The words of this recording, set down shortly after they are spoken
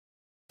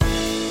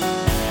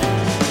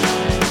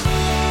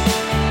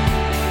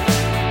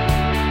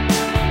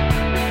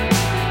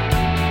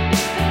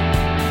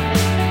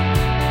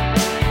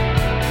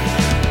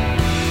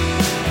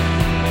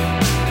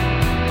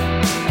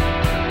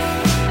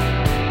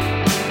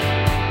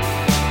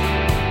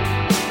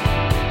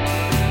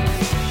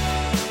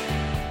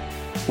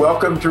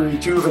Welcome to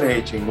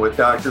Rejuvenating with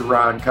Dr.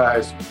 Ron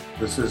Kaiser.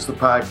 This is the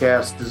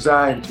podcast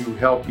designed to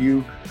help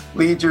you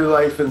lead your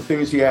life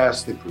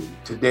enthusiastically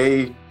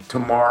today,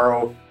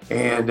 tomorrow,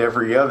 and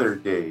every other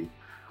day.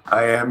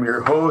 I am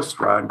your host,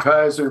 Ron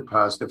Kaiser,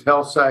 positive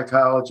health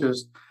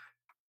psychologist,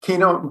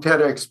 keynote and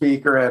TEDx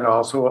speaker, and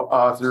also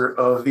author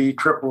of the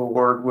triple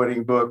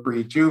award-winning book,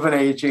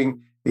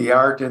 Rejuvenating, The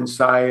Art and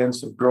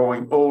Science of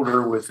Growing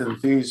Older with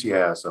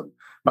Enthusiasm.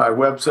 My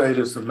website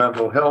is the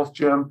Mental Health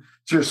Gym.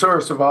 It's your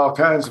source of all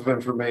kinds of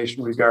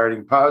information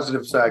regarding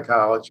positive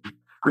psychology,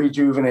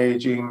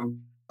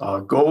 rejuvenating,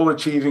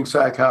 goal-achieving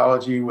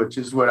psychology, which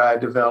is what I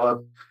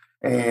developed,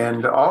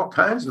 and all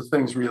kinds of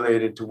things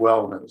related to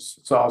wellness.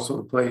 It's also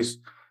a place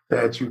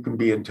that you can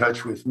be in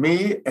touch with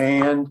me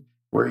and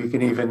where you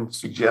can even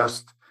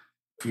suggest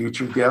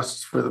future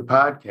guests for the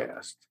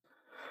podcast.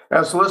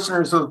 As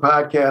listeners of the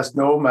podcast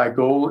know, my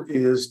goal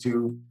is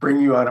to bring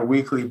you on a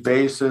weekly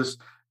basis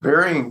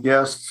varying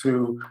guests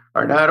who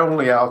are not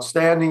only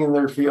outstanding in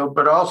their field,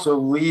 but also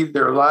lead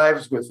their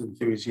lives with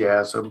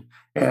enthusiasm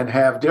and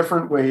have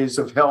different ways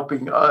of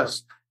helping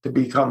us to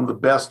become the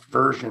best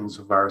versions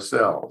of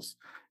ourselves.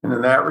 And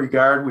in that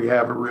regard, we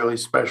have a really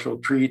special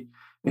treat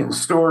in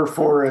store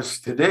for us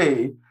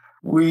today.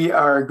 We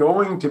are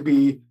going to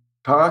be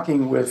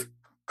talking with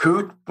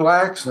Kute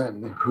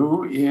Blackson,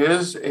 who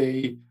is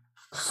a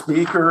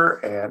speaker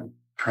and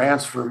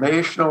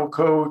transformational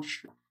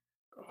coach,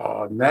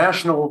 a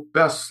national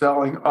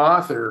best-selling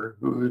author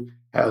who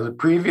has a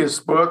previous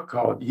book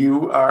called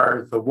You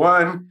Are the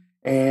One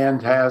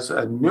and has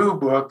a new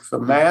book, The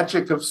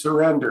Magic of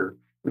Surrender,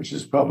 which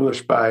is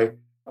published by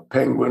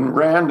Penguin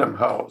Random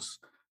House.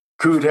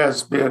 Kute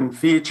has been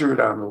featured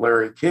on The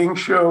Larry King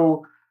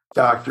Show,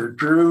 Dr.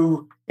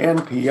 Drew,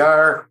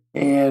 NPR,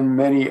 and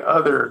many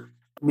other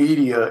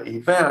media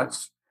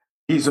events.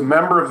 He's a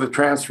member of the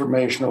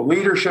Transformational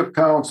Leadership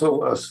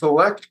Council, a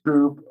select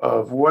group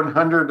of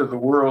 100 of the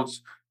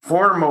world's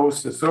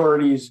foremost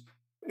authorities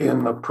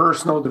in the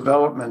personal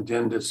development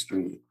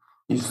industry.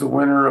 He's the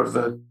winner of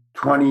the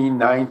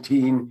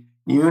 2019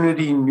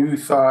 Unity New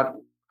Thought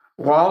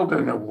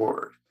Walden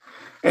Award.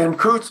 And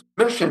Kute's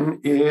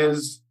mission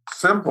is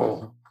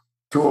simple: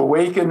 to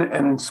awaken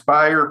and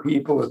inspire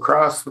people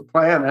across the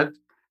planet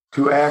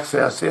to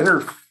access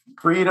inner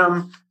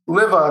freedom,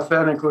 live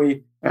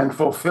authentically, and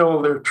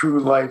fulfill their true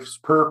life's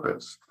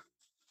purpose.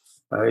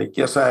 I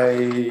guess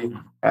I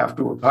have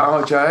to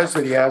apologize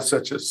that he has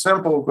such a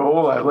simple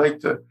goal. I like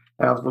to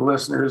have the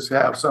listeners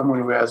have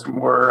someone who has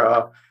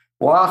more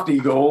lofty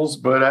goals,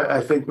 but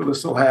I think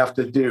this will have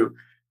to do.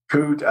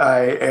 Kute,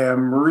 I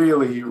am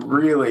really,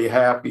 really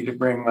happy to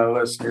bring my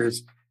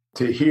listeners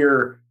to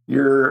hear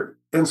your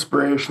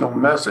inspirational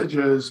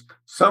messages,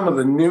 some of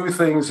the new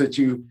things that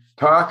you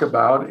talk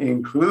about,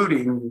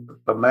 including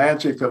the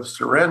magic of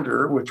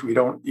surrender, which we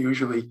don't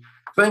usually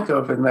think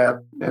of in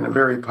a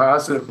very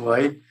positive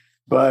light.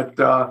 But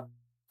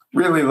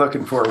really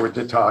looking forward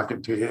to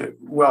talking to you.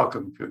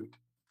 Welcome, Kute.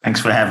 Thanks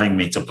for having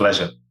me. It's a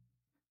pleasure.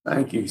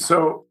 Thank you.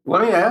 So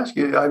let me ask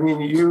you, I mean,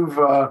 you've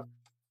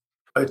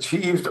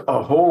achieved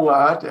a whole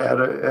lot at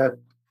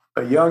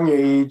a young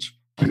age.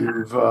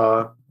 You've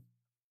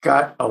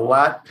got a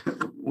lot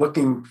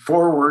looking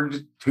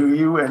forward to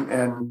you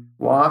and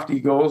lofty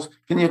goals.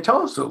 Can you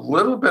tell us a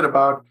little bit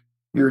about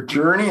your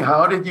journey?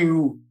 How did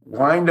you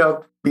wind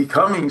up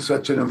becoming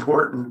such an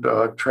important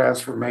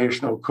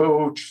transformational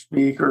coach,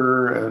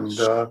 speaker,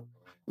 and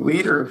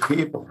leader of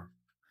people?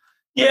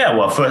 Yeah,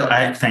 well, first,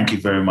 I thank you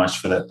very much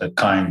for the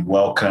kind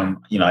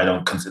welcome. You know, I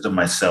don't consider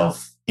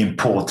myself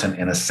important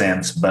in a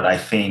sense, but I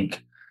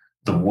think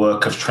the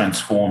work of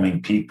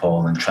transforming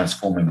people and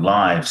transforming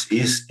lives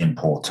is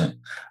important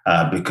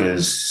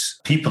because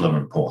people are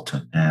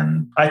important.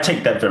 And I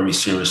take that very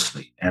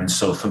seriously. And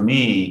so for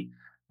me,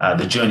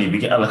 the journey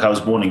began. Like, I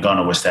was born in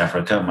Ghana, West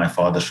Africa. My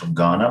father's from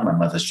Ghana. My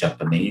mother's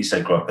Japanese.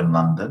 I grew up in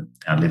London.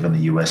 I live in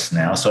the US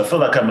now. So I feel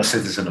like I'm a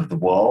citizen of the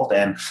world.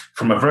 And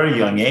from a very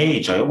young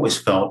age, I always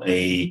felt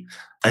a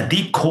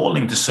deep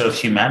calling to serve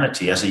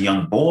humanity. As a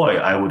young boy,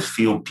 I would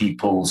feel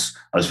I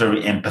was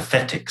very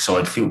empathetic. So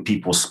I'd feel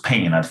people's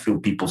pain. I'd feel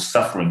people's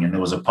suffering. And there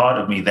was a part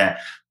of me that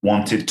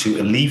wanted to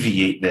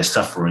alleviate their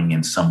suffering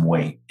in some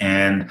way.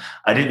 And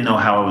I didn't know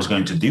how I was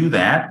going to do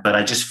that, but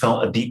I just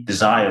felt a deep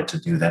desire to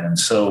do that. And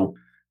so,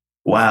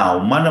 wow,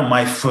 one of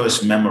my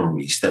first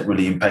memories that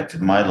really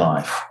impacted my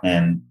life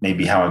and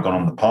maybe how I got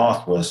on the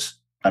path was,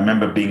 I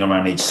remember being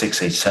around age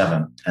 6, age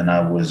 7, and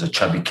I was a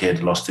chubby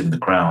kid lost in the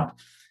crowd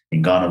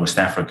in Ghana, West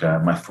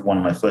Africa. One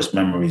of my first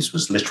memories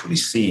was literally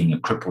seeing a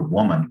crippled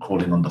woman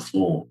crawling on the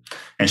floor,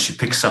 and she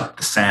picks up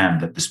the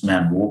sand that this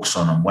man walks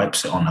on and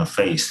wipes it on her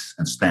face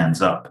and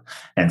stands up.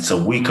 And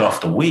so week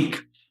after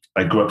week,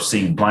 I grew up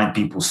seeing blind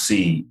people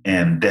see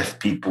and deaf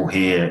people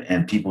hear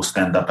and people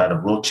stand up out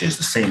of wheelchairs.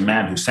 The same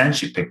man whose sand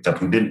she picked up,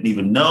 who didn't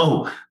even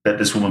know that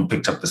this woman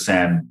picked up the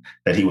sand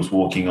that he was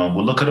walking on,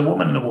 would look at a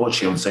woman in a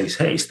wheelchair and say,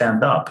 hey,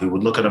 stand up. He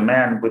would look at a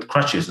man with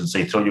crutches and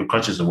say, throw your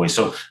crutches away.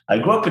 So I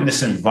grew up in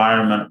this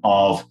environment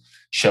of,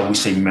 shall we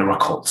say,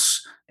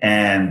 miracles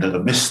and the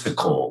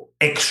mystical,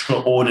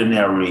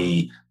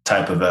 extraordinary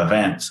type of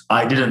events.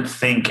 I didn't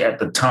think at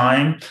the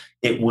time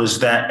it was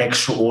that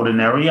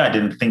extraordinary. I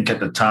didn't think at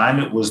the time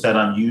it was that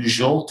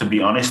unusual. To be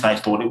honest, I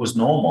thought it was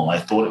normal. I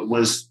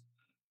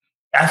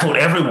thought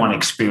everyone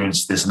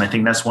experienced this. And I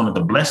think that's one of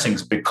the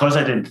blessings, because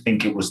I didn't think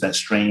it was that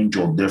strange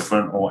or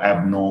different or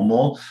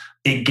abnormal.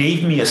 It gave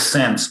me a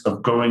sense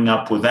of growing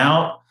up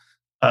without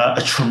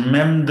a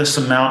tremendous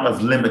amount of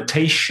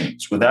limitations,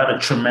 without a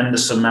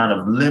tremendous amount of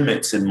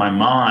limits in my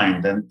mind.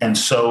 And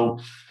so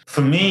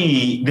for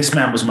me, this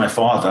man was my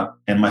father,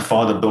 and my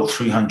father built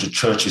 300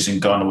 churches in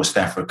Ghana, West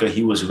Africa.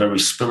 He was a very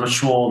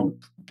spiritual,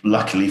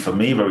 luckily for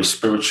me, very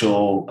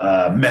spiritual,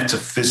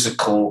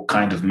 metaphysical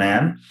kind of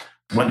man.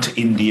 Went to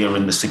India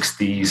in the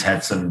 60s,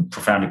 had some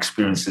profound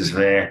experiences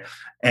there.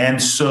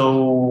 And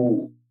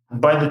so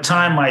by the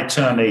time I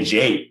turned age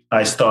 8,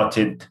 I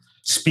started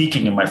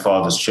speaking in my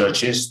father's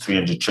churches,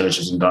 300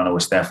 churches in Ghana,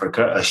 West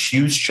Africa, a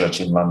huge church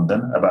in London,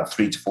 about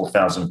 3,000 to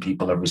 4,000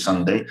 people every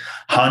Sunday,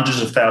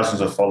 hundreds of thousands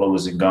of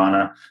followers in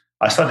Ghana.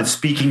 I started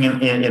speaking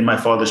in my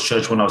father's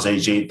church when I was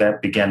age 8.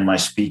 That began my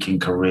speaking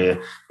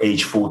career.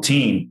 Age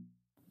 14,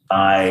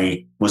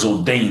 I was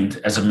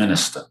ordained as a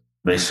minister,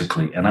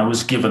 basically, and I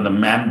was given the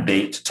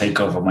mandate to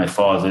take over my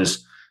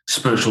father's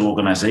spiritual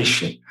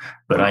organization.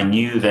 But I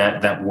knew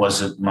that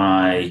wasn't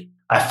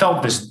I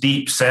felt this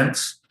deep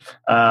sense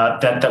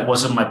that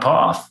wasn't my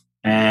path.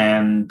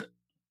 And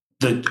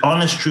the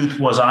honest truth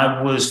was,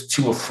 I was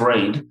too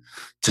afraid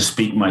to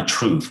speak my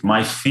truth.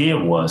 My fear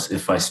was,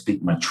 if I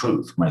speak my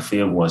truth, my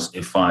fear was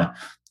if I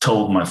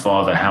told my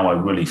father how I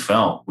really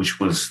felt, which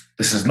was,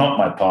 this is not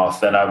my path,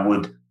 that I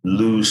would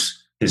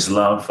lose his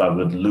love, I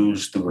would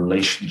lose the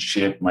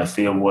relationship. My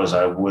fear was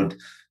I would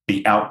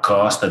be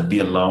outcast, I'd be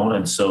alone.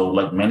 And so,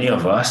 like many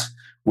of us,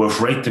 we're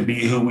afraid to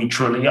be who we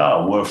truly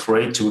are. We're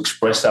afraid to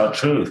express our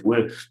truth.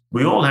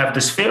 We all have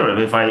this fear of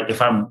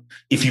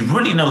if you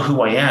really know who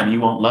I am, you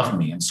won't love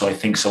me. And so I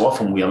think so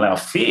often we allow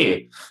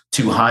fear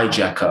to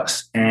hijack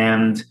us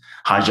and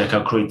hijack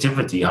our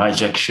creativity,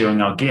 hijack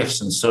sharing our gifts.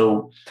 And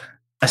so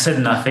I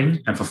said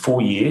nothing. And for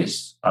 4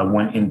 years, I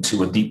went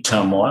into a deep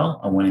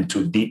turmoil. I went into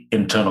a deep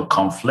internal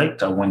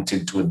conflict. I went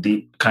into a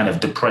deep kind of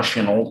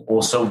depression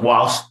also,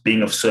 whilst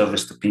being of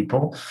service to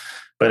people.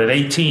 But at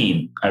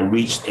 18, I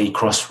reached a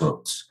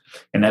crossroads.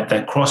 And at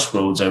that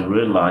crossroads, I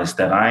realized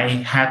that I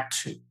had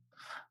to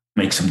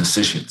make some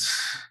decisions.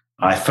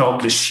 I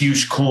felt this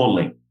huge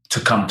calling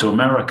to come to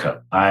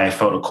America. I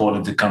felt a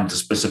calling to come to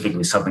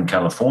specifically Southern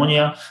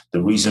California.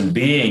 The reason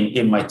being,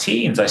 in my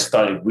teens, I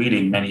started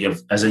reading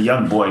as a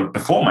young boy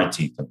before my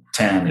teens,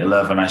 10,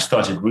 11, I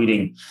started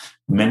reading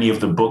many of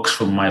the books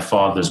from my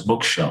father's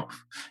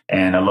bookshelf.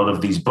 And a lot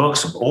of these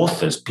books of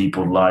authors,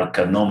 people like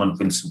Norman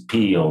Vincent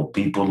Peale,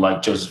 people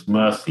like Joseph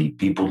Murphy,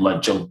 people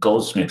like Joe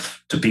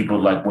Goldsmith, to people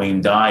like Wayne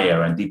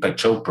Dyer and Deepak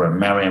Chopra and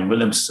Marianne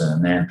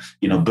Williamson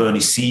and, Bernie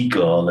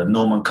Siegel and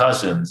Norman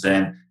Cousins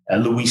and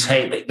Louise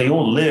Hay. They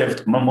all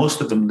lived, most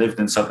of them lived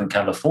in Southern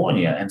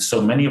California. And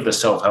so many of the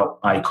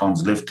self-help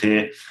icons lived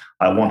here.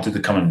 I wanted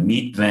to come and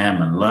meet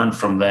them and learn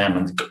from them.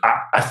 And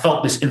I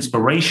felt this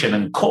inspiration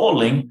and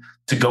calling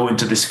to go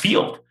into this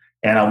field.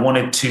 And I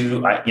wanted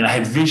to, I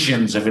had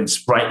visions of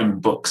writing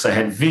books. I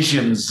had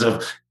visions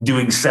of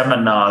doing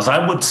seminars.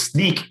 I would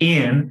sneak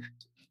in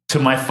to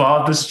my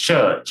father's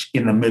church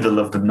in the middle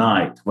of the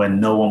night when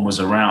no one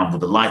was around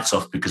with the lights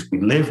off, because we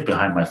lived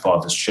behind my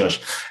father's church.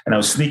 And I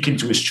would sneak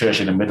into his church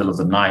in the middle of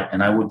the night.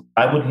 And I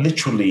would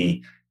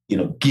literally,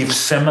 give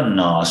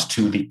seminars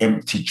to the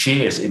empty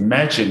chairs,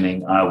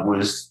 imagining I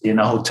was in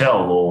a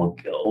hotel or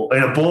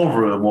in a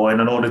ballroom or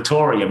in an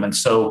auditorium. And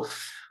so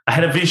I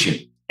had a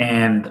vision.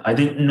 And I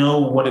didn't know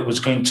what it was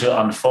going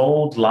to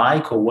unfold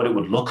like or what it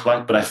would look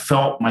like, but I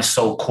felt my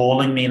soul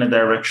calling me in a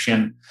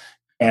direction.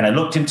 And I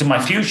looked into my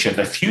future,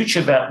 the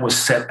future that was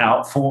set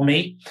out for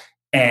me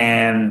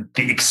and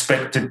the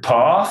expected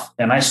path.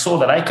 And I saw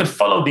that I could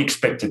follow the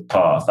expected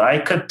path. I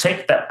could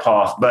take that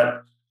path.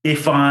 But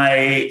if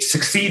I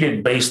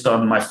succeeded based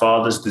on my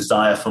father's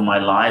desire for my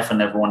life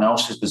and everyone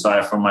else's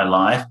desire for my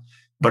life,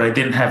 but I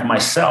didn't have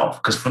myself,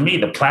 because for me,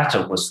 the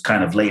platter was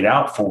kind of laid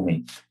out for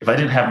me. If I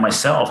didn't have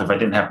myself, if I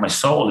didn't have my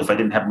soul, if I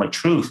didn't have my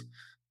truth,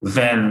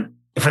 then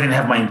if I didn't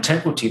have my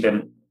integrity,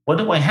 then what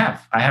do I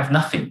have? I have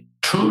nothing,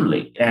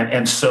 truly.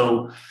 And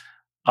so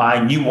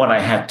I knew what I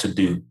had to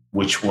do,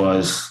 which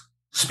was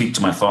speak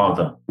to my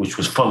father, which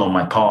was follow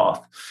my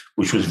path,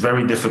 which was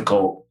very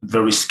difficult,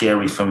 very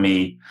scary for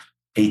me.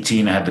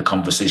 18, I had the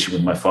conversation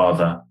with my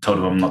father, told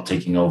him I'm not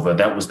taking over.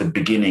 That was the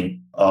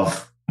beginning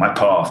of my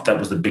path. That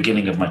was the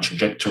beginning of my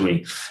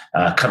trajectory.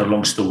 Cut a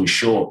long story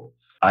short,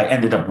 I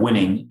ended up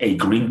winning a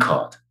green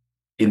card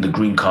in the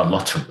green card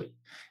lottery.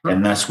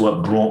 And that's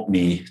what brought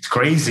me, it's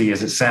crazy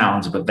as it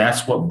sounds, but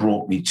that's what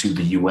brought me to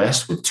the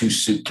US with 2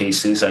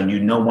 suitcases. I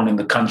knew no one in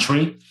the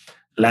country,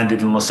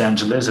 landed in Los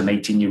Angeles, an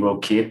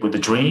 18-year-old kid with a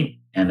dream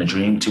and a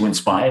dream to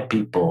inspire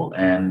people.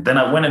 And then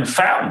I went and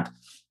found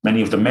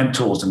many of the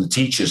mentors and the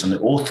teachers and the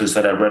authors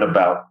that I read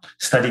about,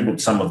 studied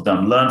with some of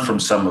them, learned from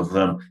some of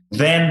them,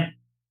 then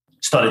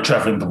started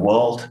traveling the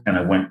world. And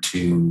I went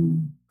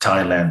to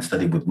Thailand,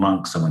 studied with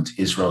monks. I went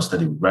to Israel,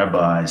 studied with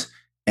rabbis.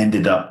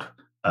 ended up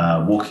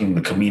walking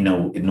the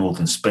Camino in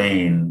northern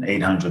Spain,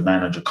 800,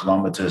 900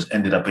 kilometers,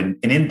 ended up in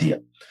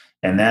India.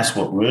 And that's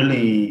what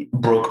really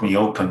broke me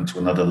open to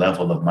another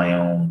level of my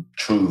own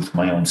truth,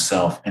 my own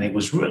self. And it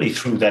was really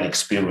through that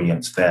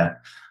experience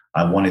that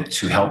I wanted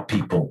to help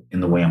people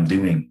in the way I'm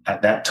doing.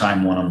 At that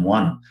time,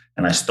 one-on-one.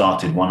 And I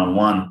started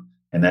one-on-one,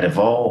 and that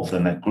evolved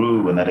and that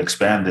grew and that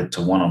expanded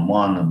to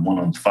one-on-one and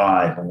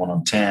one-on-5 and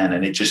one-on-10.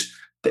 And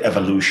the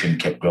evolution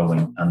kept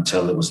growing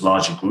until it was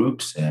larger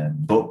groups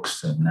and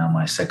books, and now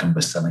my second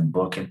best-selling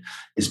book. And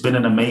it's been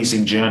an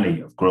amazing journey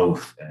of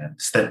growth, and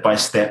step by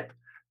step,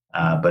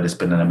 but it's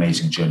been an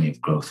amazing journey of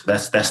growth.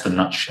 That's the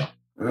nutshell.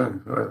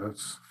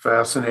 That's a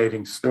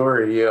fascinating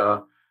story.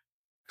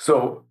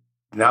 So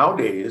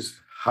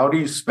nowadays, how do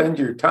you spend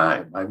your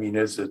time? I mean,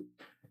 do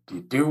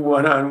you do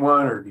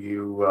one-on-one, or do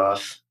you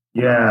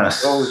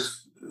go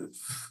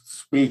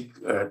speak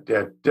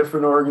at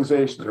different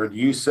organizations, or do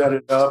you set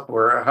it up,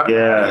 or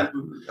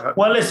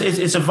Well,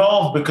 it's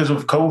evolved because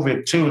of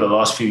COVID too. The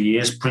last few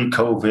years,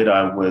 pre-COVID,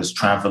 I was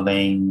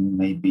traveling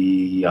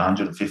maybe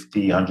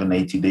 150,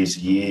 180 days a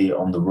year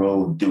on the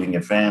road, doing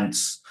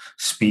events,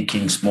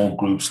 speaking, small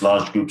groups,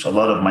 large groups, a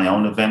lot of my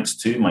own events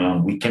too, my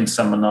own weekend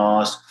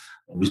seminars.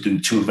 I was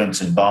doing 2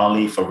 events in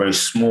Bali for very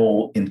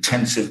small,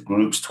 intensive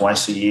groups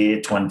twice a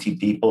year, 20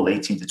 people,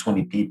 18 to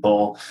 20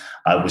 people.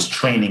 I was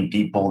training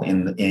people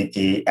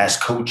as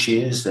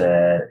coaches,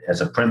 as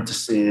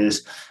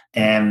apprentices,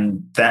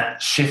 and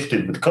that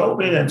shifted with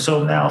COVID. And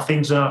so now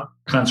things are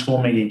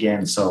transforming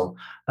again. So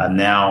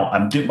now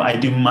I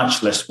do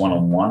much less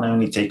one-on-one. I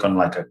only take on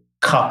like a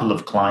couple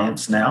of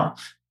clients now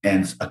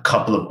and a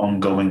couple of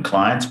ongoing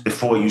clients.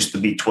 Before it used to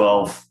be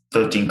 12,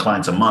 13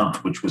 clients a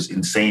month, which was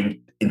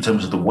insane in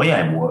terms of the way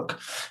I work.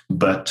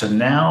 But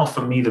now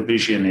for me, the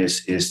vision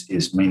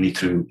is mainly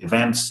through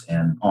events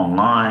and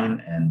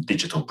online and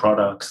digital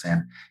products.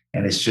 And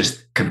it's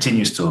just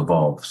continues to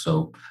evolve.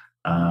 So,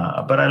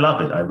 but I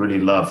love it. I really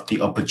love the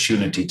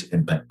opportunity to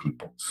impact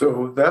people.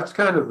 So that's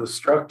kind of the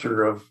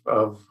structure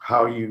of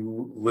how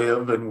you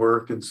live and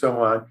work and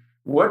so on.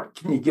 What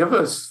can you give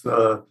us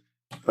the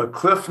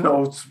Cliff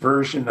Notes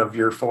version of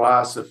your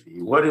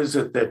philosophy? What is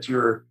it that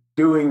you're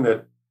doing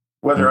that,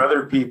 whether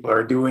other people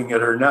are doing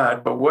it or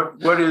not, but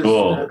what is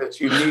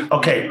that's unique?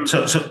 Okay,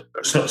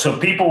 so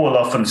people will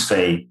often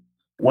say,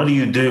 what do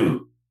you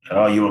do?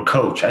 Are you a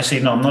coach? I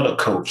say, no, I'm not a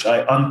coach.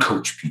 I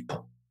uncoach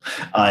people.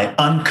 I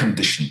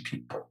uncondition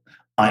people.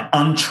 I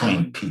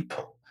untrain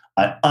people.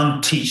 I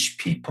unteach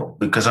people,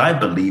 because I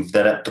believe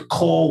that at the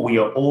core, we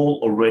are all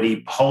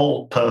already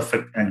whole,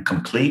 perfect, and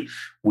complete.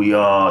 We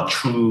are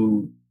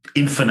true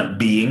infinite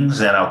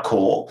beings at our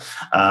core.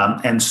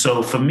 And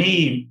so for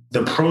me,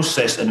 the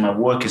process in my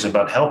work is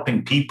about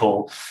helping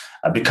people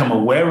become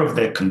aware of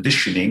their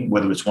conditioning,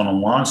 whether it's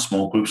one-on-one,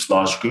 small groups,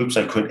 large groups.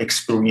 I create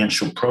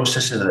experiential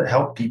processes that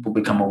help people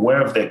become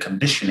aware of their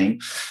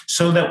conditioning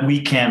so that we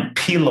can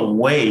peel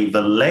away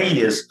the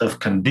layers of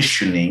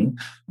conditioning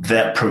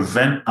that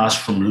prevent us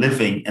from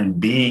living and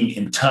being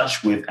in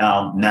touch with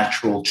our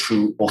natural,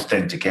 true,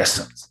 authentic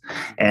essence.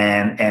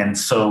 And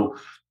so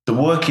the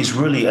work is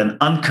really an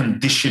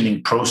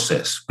unconditioning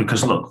process,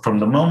 because look, from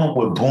the moment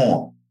we're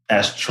born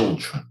as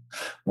children,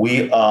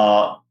 we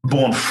are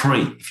born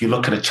free. If you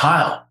look at a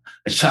child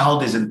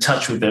is in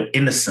touch with their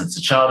innocence.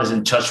 A child is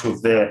in touch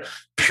with their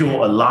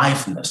pure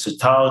aliveness. A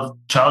child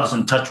is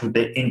in touch with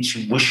their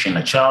intuition.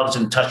 A child is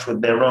in touch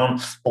with their own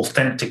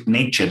authentic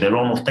nature, their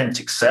own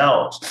authentic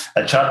selves.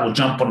 A child will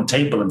jump on a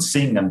table and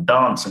sing and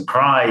dance and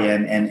cry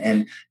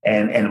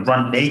and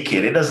run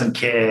naked. It doesn't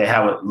care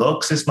how it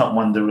looks. It's not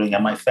wondering,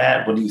 am I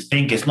fat? What do you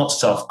think? It's not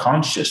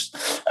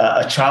self-conscious.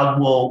 A child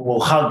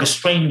will hug a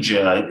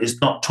stranger. It's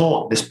not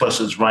taught this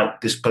person's right,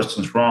 this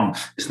person's wrong.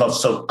 It's not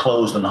so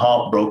closed and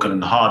heartbroken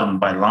and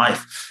hardened by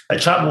life. A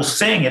child will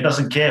sing. It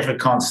doesn't care if it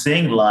can't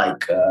sing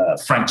like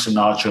Frank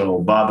Sinatra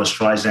or Barbra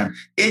Streisand.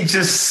 It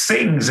just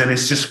sings and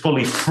it's just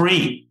fully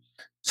free.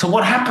 So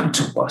what happened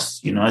to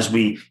us, as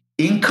we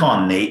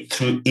incarnate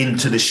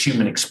into this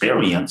human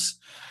experience?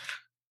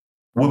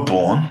 We're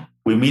born,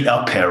 we meet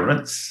our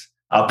parents.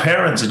 Our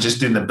parents are just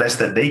doing the best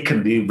that they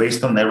can do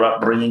based on their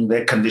upbringing,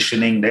 their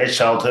conditioning, their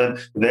childhood,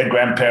 their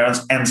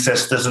grandparents,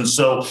 ancestors. And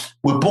so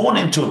we're born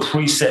into a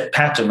preset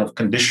pattern of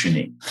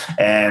conditioning.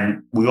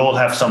 And we all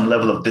have some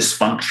level of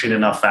dysfunction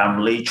in our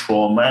family,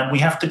 trauma, and we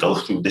have to go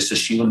through this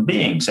as human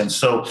beings. And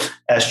so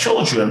as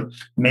children,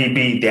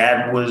 maybe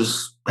dad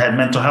had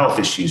mental health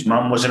issues.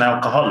 Mom was an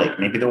alcoholic.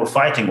 Maybe they were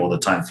fighting all the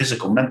time,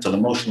 physical, mental,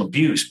 emotional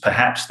abuse.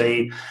 Perhaps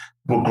they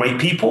were great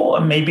people,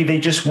 and maybe they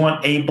just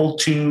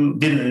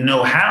didn't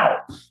know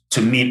how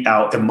to meet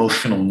our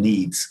emotional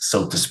needs,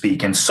 so to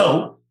speak. And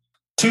so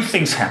 2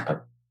 things happen,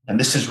 and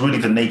this is really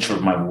the nature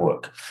of my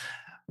work.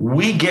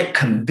 We get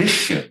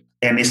conditioned,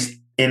 and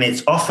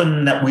it's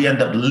often that we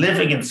end up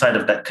living inside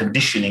of that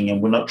conditioning,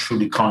 and we're not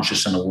truly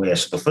conscious and aware.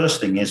 So the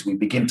first thing is we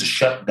begin to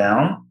shut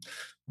down,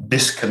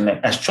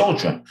 disconnect as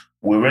children.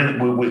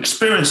 We're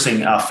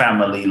experiencing our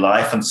family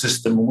life and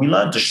system, and we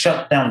learn to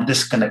shut down,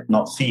 disconnect,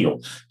 not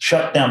feel.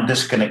 Shut down,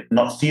 disconnect,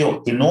 not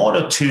feel, in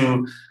order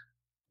to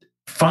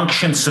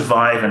function,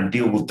 survive, and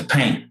deal with the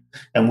pain.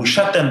 And we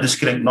shut down,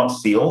 disconnect, not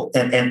feel,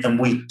 and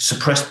we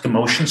suppress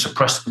emotion,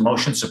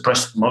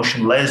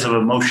 layers of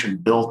emotion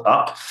build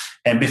up.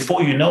 And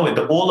before you know it,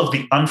 all of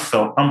the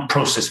unfelt,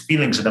 unprocessed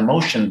feelings and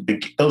emotion,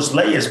 those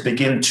layers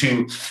begin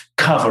to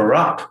cover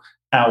up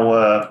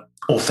our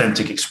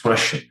authentic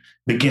expression,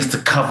 begins to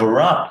cover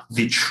up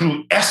the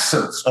true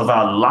essence of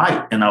our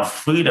light and our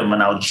freedom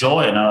and our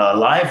joy and our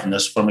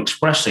aliveness from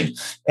expressing.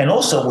 And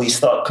also we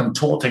start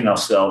contorting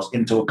ourselves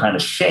into a kind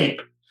of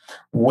shape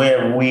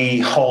where we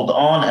hold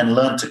on and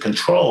learn to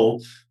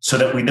control so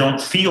that we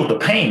don't feel the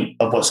pain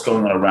of what's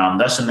going on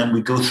around us. And then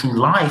we go through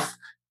life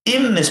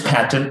in this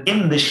pattern,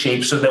 in this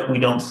shape, so that we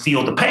don't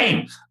feel the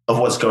pain of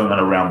what's going on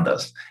around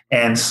us.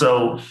 And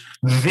so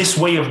this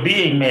way of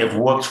being may have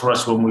worked for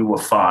us when we were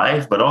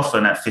 5, but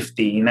often at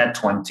 15, at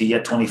 20,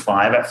 at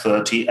 25, at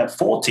 30, at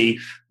 40,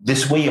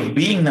 this way of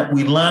being that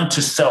we learn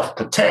to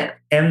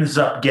self-protect ends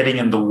up getting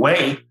in the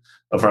way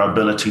of our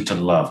ability to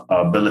love,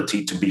 our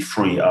ability to be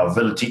free, our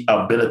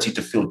ability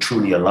to feel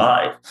truly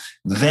alive.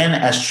 Then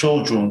as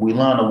children, we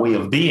learn a way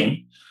of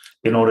being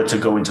in order to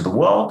go into the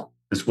world,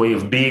 this way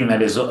of being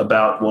that is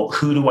about, well,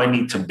 who do I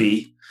need to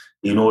be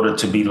in order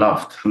to be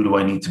loved? Who do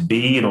I need to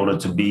be in order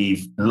to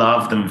be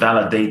loved and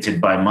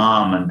validated by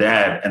mom and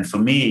dad? And for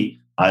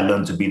me, I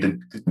learned to be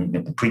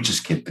the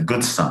preacher's kid, the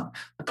good son,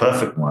 the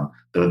perfect one,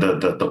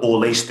 the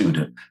all-A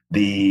student,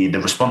 the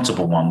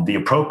responsible one, the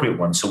appropriate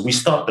one. So we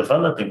start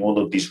developing all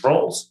of these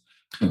roles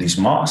and these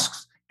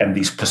masks and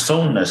these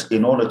personas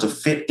in order to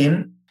fit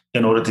in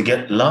order to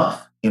get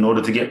love, in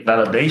order to get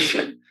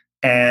validation.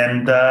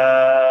 And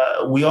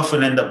we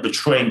often end up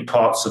betraying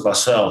parts of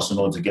ourselves in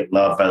order to get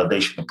love,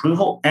 validation,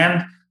 approval,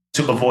 and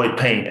to avoid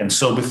pain. And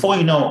so before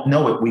you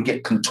know it, we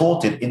get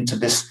contorted into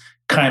this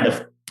kind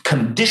of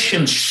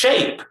conditioned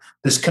shape,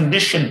 this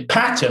conditioned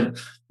pattern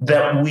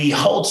that we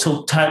hold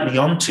so tightly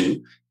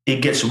onto.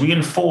 It gets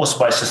reinforced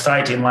by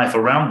society and life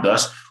around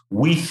us.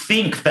 We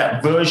think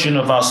that version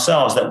of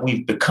ourselves that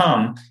we've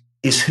become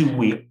is who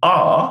we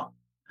are,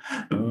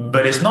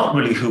 but it's not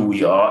really who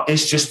we are.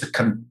 It's just the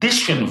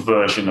conditioned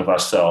version of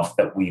ourselves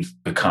that we've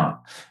become.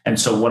 And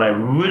so what I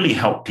really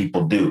help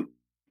people do,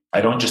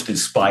 I don't just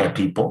inspire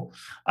people.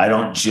 I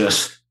don't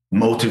just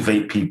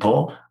motivate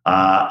people.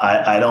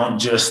 I don't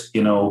just,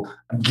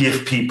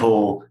 give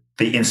people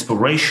the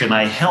inspiration.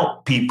 I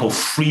help people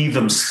free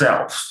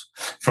themselves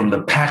from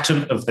the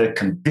pattern of their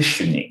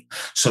conditioning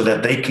so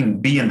that they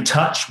can be in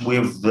touch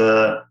with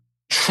the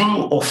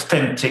true,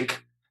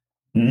 authentic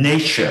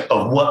nature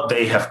of what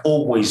they have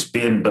always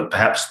been, but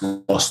perhaps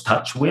lost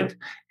touch with.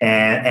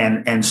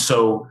 And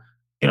so,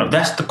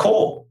 that's the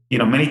core.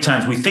 Many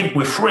times we think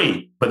we're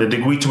free, but the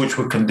degree to which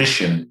we're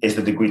conditioned is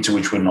the degree to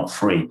which we're not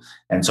free.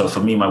 And so for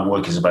me, my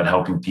work is about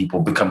helping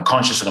people become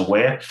conscious and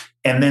aware,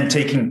 and then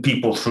taking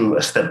people through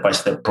a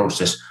step-by-step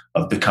process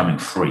of becoming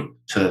free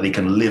so that they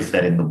can live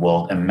that in the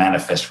world and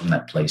manifest from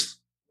that place.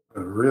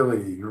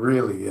 Really,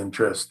 really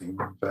interesting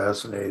and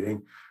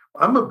fascinating.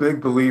 I'm a big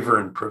believer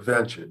in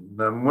prevention.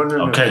 I'm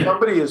wondering if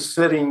somebody is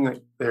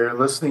sitting there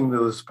listening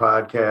to this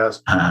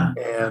podcast,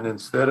 and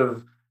instead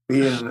of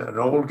being an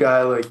old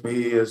guy like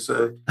me as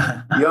a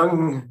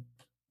young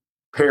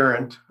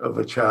parent of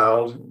a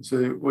child,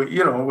 so what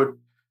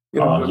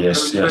you're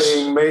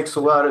saying makes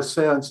a lot of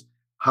sense.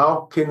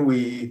 How can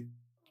we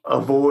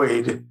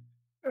avoid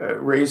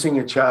raising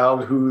a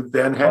child who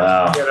then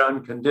has to get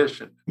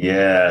unconditioned?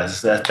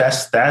 Yes,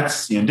 that's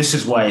this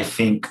is why I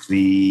think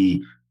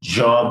the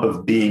job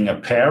of being a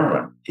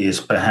parent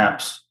is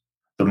perhaps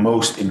the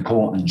most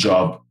important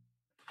job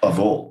of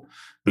all,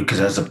 because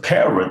as a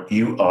parent,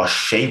 you are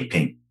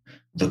shaping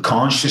the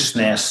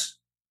consciousness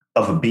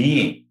of a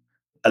being,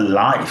 a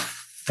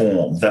life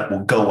form that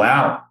will go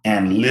out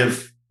and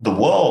live the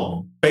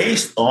world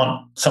based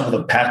on some of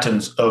the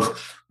patterns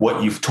of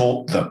what you've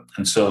taught them.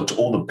 And so to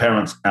all the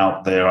parents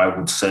out there, I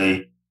would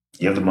say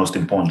you have the most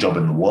important job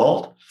in the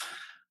world.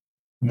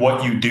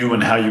 What you do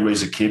and how you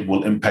raise a kid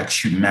will impact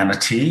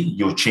humanity.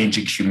 You're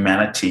changing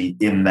humanity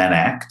in that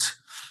act.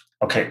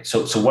 Okay,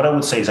 so what I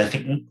would say is I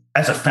think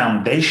as a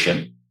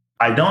foundation,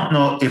 I don't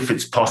know if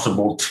it's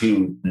possible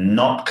to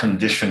not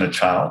condition a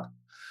child.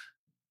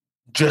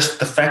 Just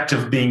the fact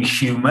of being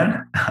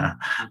human,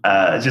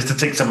 just to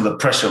take some of the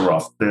pressure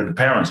off the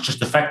parents, just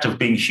the fact of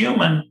being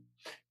human,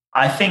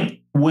 I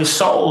think we're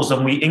souls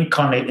and we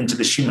incarnate into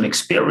this human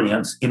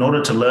experience in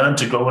order to learn,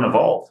 to grow and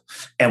evolve.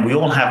 And we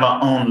all have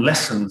our own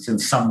lessons in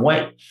some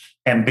way.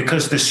 And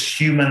because this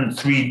human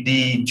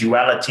 3D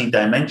duality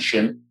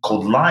dimension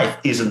called life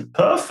isn't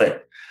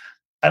perfect,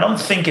 I don't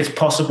think it's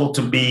possible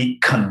to be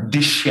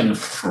condition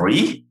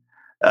free.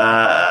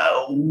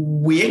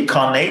 We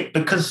incarnate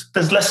because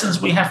there's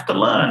lessons we have to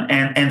learn.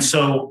 And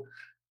so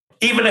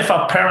even if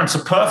our parents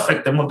are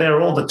perfect and we're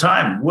there all the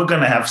time, we're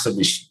going to have some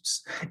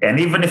issues. And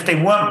even if they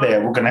weren't there,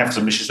 we're going to have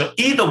some issues. So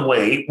either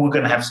way, we're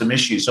going to have some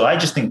issues. So I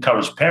just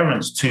encourage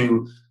parents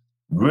to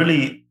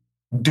really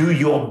do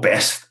your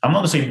best. I'm not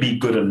going to say be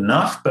good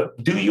enough,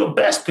 but do your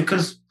best,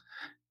 because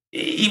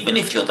even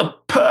if you're the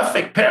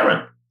perfect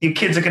parent, your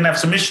kids are going to have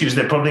some issues.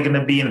 They're probably going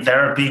to be in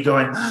therapy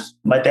going,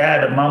 my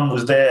dad and mom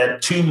was there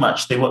too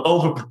much. They were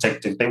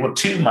overprotective. They were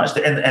too much.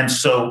 And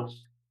so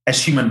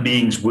as human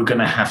beings, we're going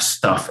to have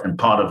stuff, and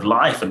part of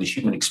life and the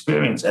human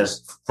experience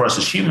for us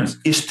as humans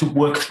is to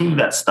work through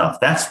that stuff.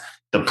 That's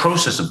the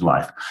process of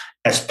life.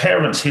 As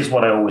parents, here's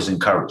what I always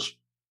encourage.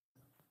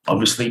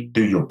 Obviously,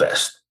 do your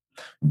best.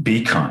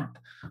 Be kind.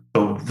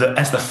 But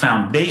as the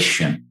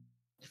foundation,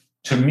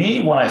 to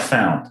me, what I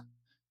found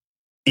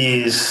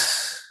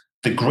is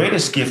the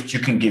greatest gift you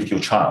can give your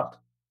child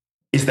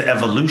is the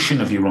evolution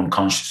of your own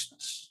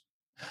consciousness,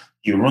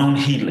 your own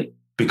healing.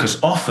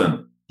 Because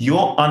often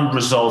your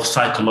unresolved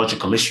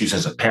psychological issues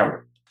as a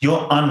parent,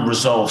 your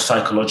unresolved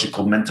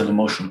psychological, mental,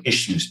 emotional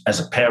issues as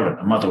a parent,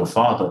 a mother or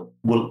father,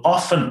 will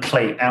often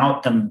play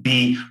out and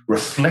be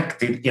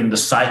reflected in the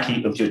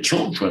psyche of your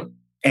children.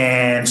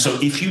 And so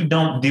if you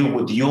don't deal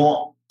with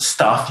your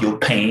stuff, your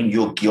pain,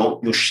 your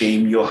guilt, your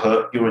shame, your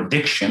hurt, your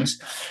addictions,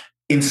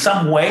 in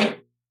some way,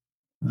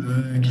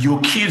 your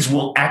kids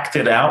will act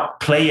it out,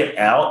 play it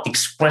out,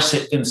 express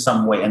it in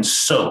some way. And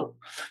so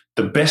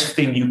the best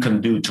thing you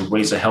can do to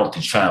raise a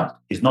healthy child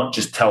is not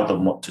just tell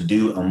them what to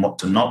do and what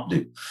to not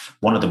do.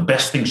 One of the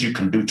best things you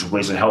can do to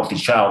raise a healthy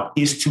child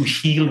is to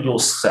heal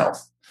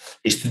yourself,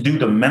 is to do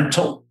the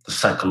mental, the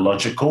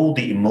psychological,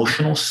 the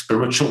emotional,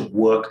 spiritual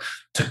work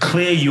to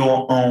clear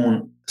your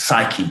own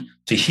psyche,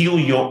 to heal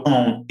your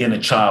own inner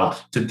child,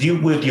 to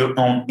deal with your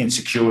own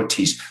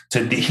insecurities,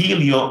 to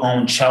heal your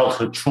own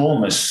childhood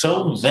traumas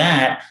so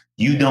that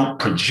you don't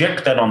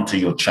project that onto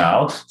your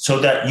child, so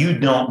that you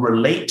don't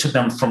relate to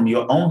them from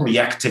your own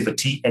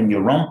reactivity and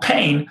your own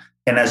pain,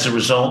 and as a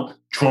result,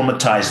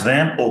 traumatize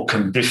them or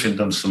condition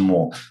them some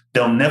more.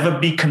 They'll never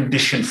be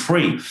condition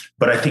free.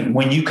 But I think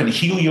when you can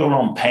heal your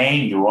own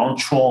pain, your own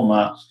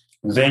trauma,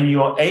 then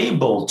you're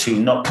able to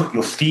not put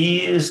your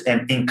fears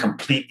and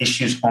incomplete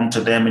issues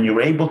onto them. And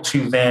you're able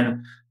to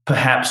then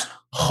perhaps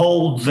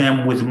hold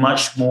them with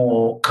much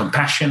more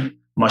compassion,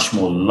 much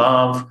more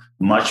love,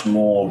 much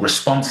more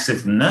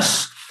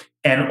responsiveness.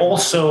 And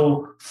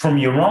also from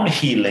your own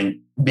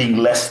healing, being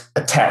less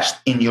attached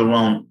in your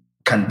own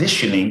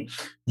conditioning,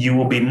 you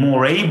will be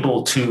more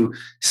able to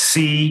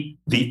see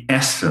the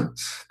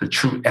essence, the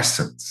true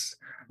essence,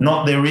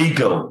 not their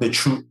ego, the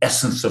true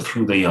essence of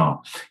who they are.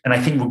 And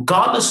I think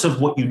regardless of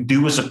what you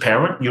do as a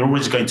parent, you're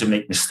always going to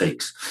make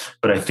mistakes.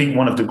 But I think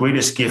one of the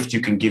greatest gifts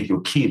you can give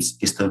your kids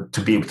is to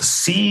be able to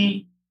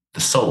see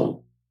the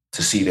soul,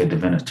 to see their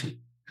divinity,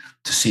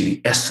 to see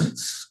the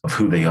essence of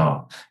who they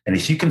are. And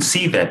if you can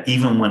see that,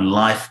 even when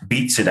life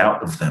beats it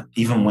out of them,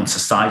 even when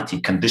society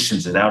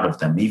conditions it out of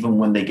them, even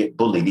when they get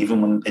bullied,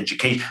 even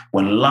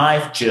when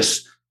life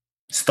just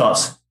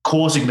starts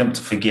causing them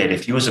to forget,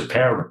 if you as a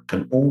parent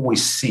can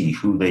always see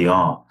who they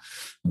are,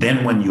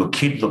 then when your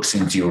kid looks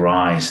into your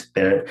eyes,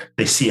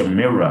 they see a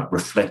mirror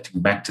reflecting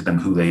back to them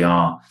who they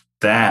are.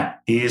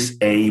 That is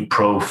a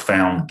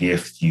profound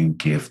gift you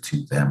give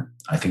to them.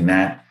 I think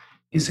that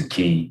is a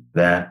key.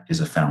 That is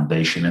a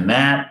foundation. And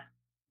that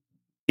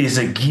is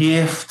a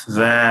gift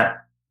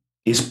that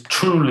is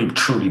truly,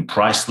 truly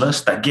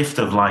priceless. That gift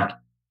of like,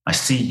 I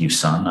see you,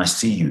 son. I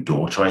see you,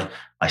 daughter.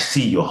 I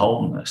see your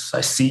wholeness. I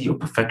see your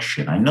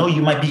perfection. I know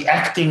you might be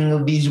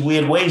acting these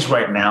weird ways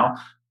right now,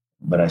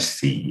 but I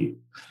see you.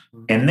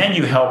 And then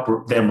you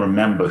help them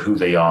remember who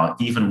they are,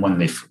 even when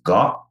they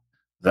forgot.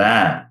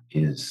 That's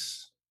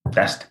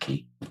the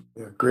key.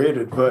 Yeah, great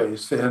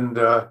advice. And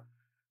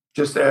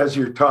just as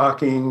you're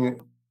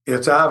talking,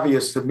 it's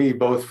obvious to me,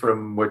 both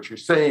from what you're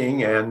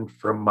saying and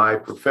from my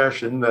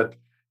profession, that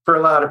for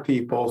a lot of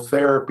people,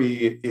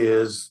 therapy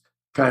is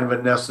kind of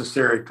a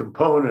necessary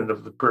component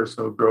of the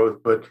personal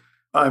growth. But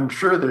I'm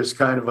sure there's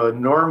kind of a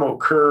normal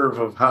curve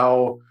of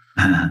how,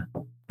 I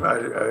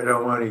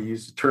don't want to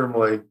use the term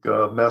like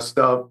messed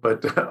up,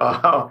 but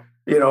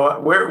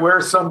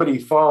where somebody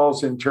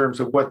falls in terms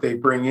of what they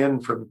bring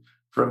in from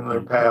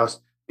their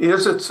past.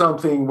 Is it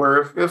something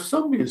where if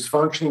somebody is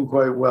functioning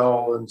quite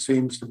well and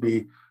seems to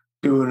be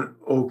doing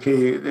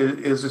okay,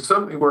 is it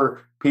something where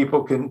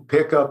people can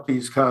pick up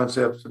these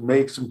concepts and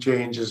make some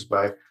changes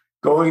by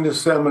going to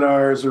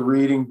seminars or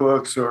reading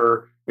books,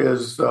 or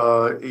is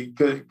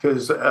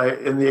because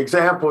in the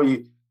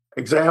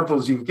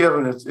examples you've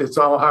given, it's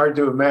all hard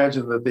to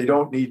imagine that they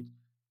don't need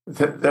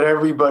that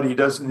everybody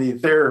doesn't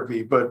need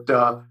therapy. But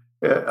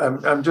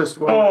I'm just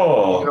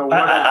wondering,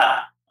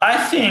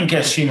 I think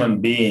as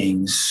human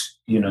beings,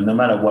 no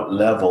matter what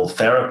level,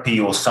 therapy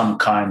or some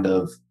kind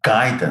of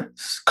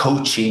guidance,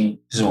 coaching,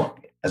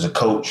 as a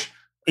coach,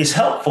 is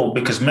helpful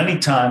because many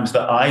times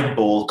the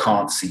eyeball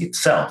can't see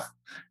itself.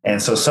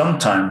 And so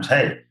sometimes,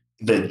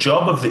 the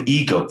job of the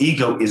ego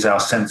is our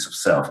sense of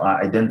self,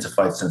 our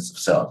identified sense of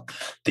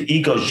self. The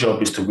ego's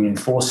job is to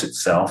reinforce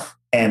itself.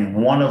 And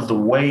one of the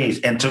ways,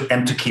 and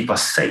to keep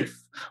us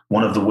safe,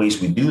 one of the ways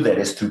we do that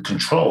is through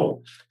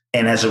control.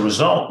 And as a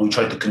result, we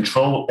try to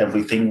control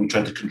everything. We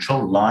try to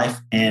control life.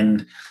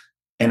 And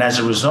as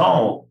a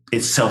result,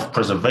 it's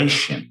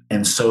self-preservation.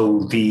 And so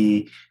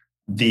the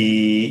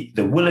the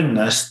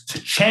willingness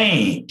to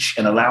change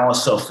and allow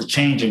ourselves to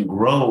change and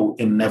grow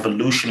in an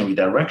evolutionary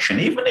direction,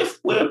 even if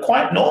we're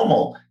quite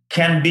normal,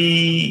 there can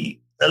be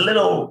a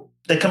little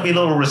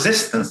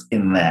resistance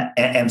in that.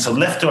 And so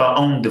left to our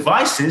own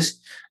devices,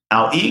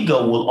 our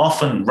ego will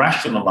often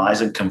rationalize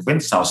and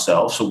convince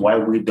ourselves of why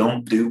we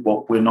don't do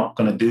what we're not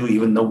going to do,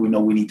 even though we know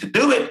we need to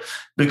do it,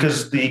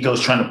 because the ego is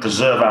trying to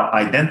preserve our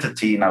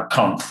identity in our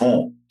current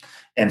form.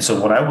 And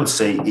so what I would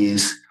say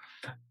is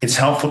it's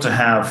helpful to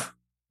have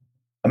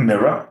a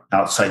mirror,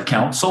 outside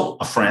counsel,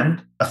 a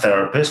friend, a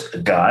therapist, a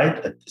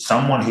guide,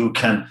 someone who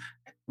can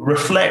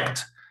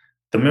reflect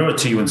the mirror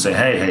to you and say,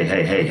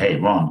 hey,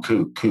 Ron,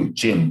 Koo,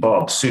 Jim,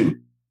 Bob, Sue,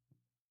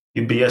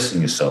 you're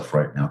BSing yourself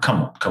right now.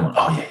 Come on.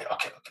 Oh, yeah,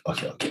 okay.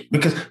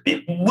 Because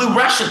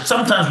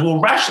sometimes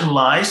we'll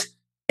rationalize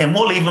and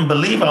we'll even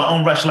believe our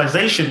own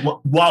rationalization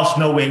whilst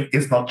knowing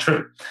it's not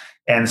true.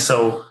 And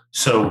so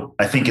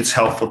I think it's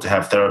helpful to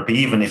have therapy,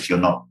 even if you're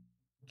not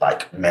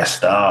like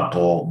messed up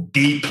or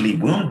deeply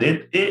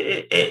wounded.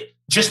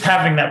 Just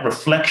having that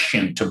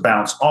reflection to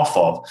bounce off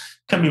of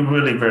can be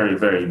really very,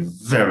 very,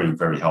 very,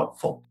 very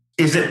helpful.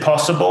 Is it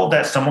possible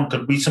that someone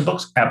could read some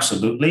books?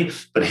 Absolutely.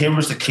 But here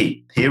is the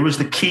key.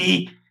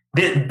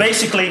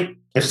 Basically,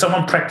 if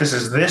someone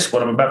practices this,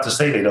 what I'm about to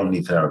say, they don't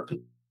need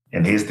therapy.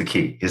 And here's the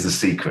key. Here's the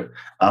secret.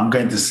 I'm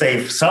going to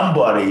save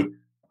somebody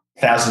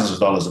thousands of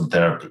dollars in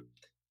therapy.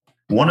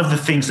 One of the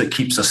things that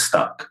keeps us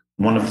stuck,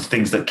 one of the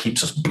things that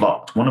keeps us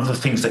blocked, one of the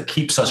things that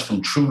keeps us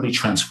from truly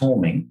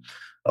transforming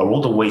are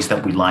all the ways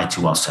that we lie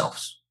to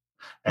ourselves.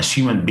 As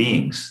human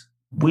beings,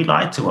 we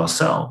lie to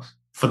ourselves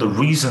for the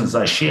reasons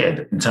I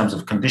shared in terms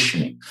of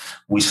conditioning.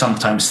 We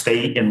sometimes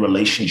stay in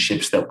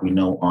relationships that we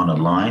know aren't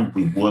aligned.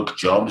 We work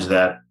jobs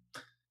that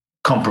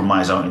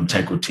compromise our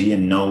integrity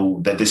and know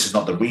that this is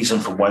not the reason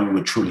for why we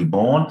were truly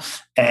born.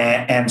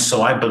 And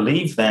so I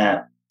believe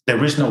that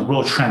there is no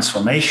real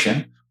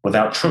transformation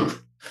without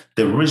truth.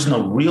 There is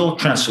no real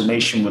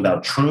transformation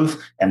without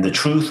truth, and the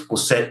truth will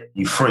set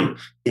you free.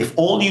 If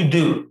all you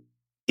do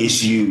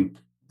is you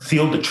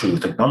feel the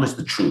truth, acknowledge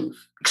the truth,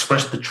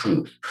 express the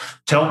truth,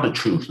 tell the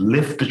truth,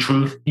 live the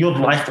truth, your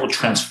life will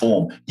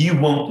transform. You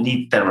won't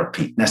need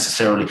therapy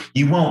necessarily.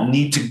 You won't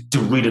need to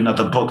read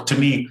another book. To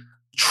me,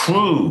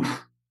 truth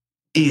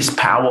is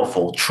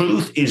powerful.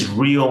 Truth is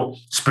real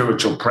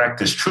spiritual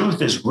practice.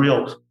 Truth is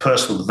real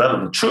personal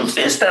development. Truth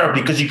is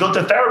therapy, because you go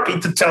to therapy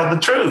to tell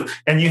the truth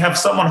and you have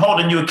someone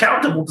holding you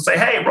accountable to say,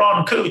 hey,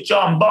 Ron, Koo,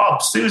 John,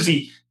 Bob,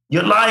 Susie,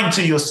 you're lying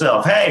to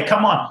yourself. Hey,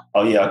 come on.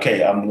 Oh, yeah,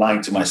 okay, I'm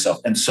lying to myself.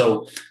 And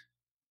so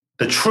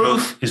the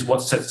truth is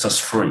what sets us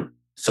free.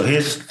 So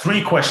here's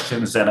 3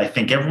 questions that I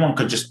think everyone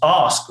could just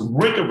ask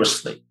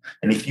rigorously.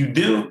 And if you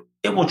do,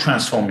 it will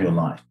transform your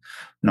life.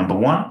 Number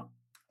 1,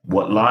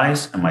 what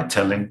lies am I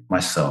telling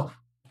myself?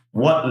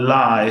 What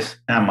lies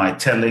am I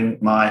telling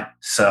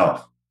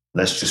myself?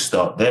 Let's just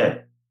start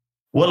there.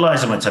 What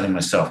lies am I telling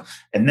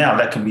myself? And now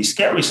that can be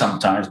scary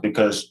sometimes,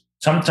 because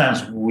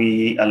sometimes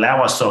we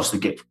allow ourselves to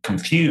get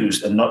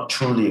confused and not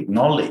truly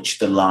acknowledge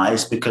the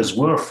lies, because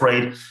we're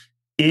afraid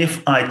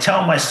if I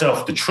tell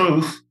myself the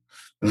truth,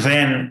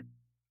 then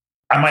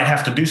I might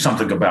have to do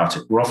something about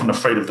it. We're often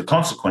afraid of the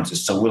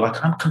consequences. So we're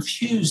like, I'm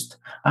confused.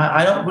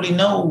 I don't really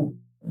know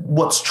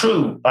what's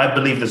true. I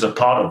believe there's a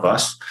part of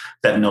us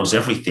that knows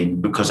everything,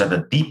 because at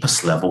the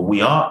deepest level,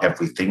 we are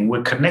everything.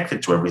 We're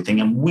connected to everything,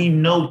 and we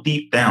know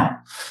deep down.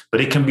 But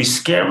it can be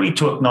scary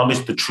to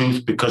acknowledge the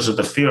truth because of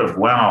the fear of,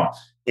 wow,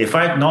 if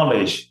I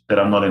acknowledge that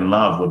I'm not in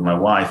love with my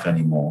wife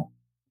anymore,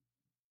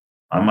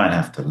 I might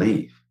have to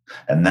leave.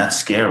 And that's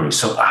scary.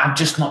 So I'm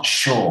just not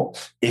sure.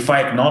 If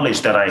I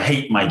acknowledge that I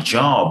hate my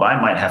job, I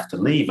might have to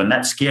leave. And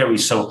that's scary.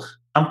 So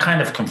I'm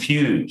kind of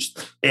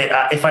confused.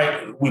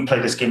 We play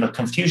this game of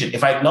confusion.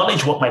 If I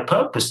acknowledge what my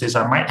purpose is,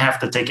 I might have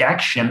to take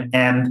action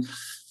and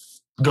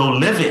go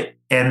live it.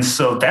 And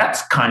so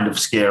that's kind of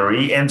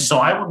scary. And so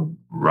I would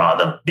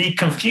rather be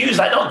confused.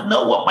 I don't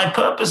know what my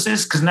purpose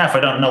is, because now if I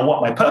don't know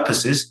what my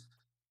purpose is,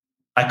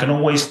 I can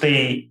always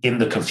stay in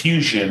the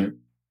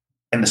confusion,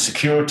 in the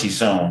security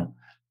zone,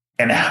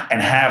 and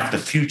have the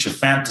future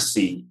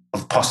fantasy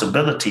of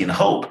possibility and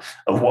hope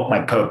of what my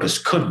purpose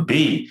could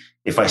be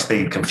if I stay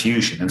in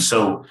confusion. And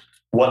so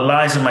what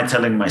lies am I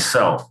telling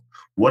myself?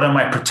 What am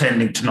I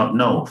pretending to not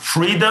know?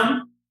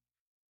 Freedom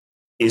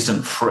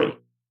isn't free.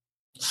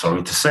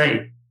 Sorry to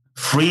say,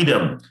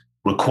 freedom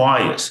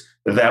requires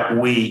that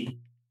we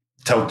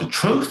tell the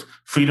truth.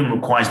 Freedom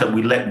requires that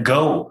we let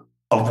go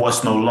of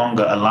what's no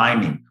longer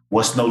aligning,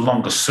 what's no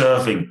longer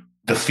serving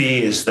the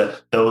fears, that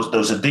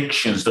those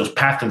addictions, those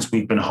patterns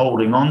we've been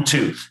holding on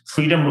to.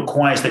 Freedom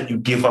requires that you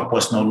give up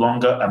what's no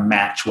longer a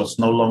match, what's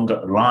no longer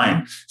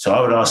aligned. So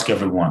I would ask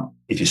everyone,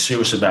 if you're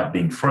serious about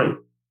being free,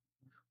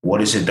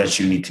 what is it that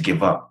you need to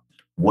give up?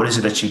 What is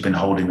it that you've been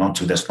holding on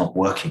to that's not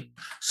working?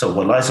 So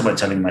what lies am I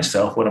telling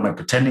myself? What am I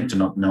pretending to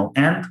not know?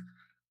 And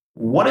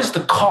what is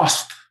the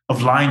cost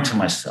of lying to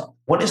myself?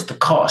 What is the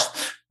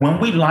cost? When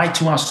we lie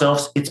to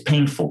ourselves, it's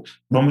painful.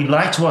 When we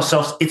lie to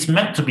ourselves, it's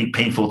meant to be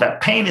painful.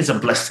 That pain is a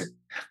blessing.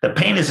 The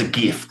pain is a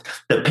gift.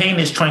 The pain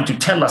is trying to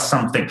tell us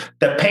something.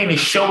 The pain is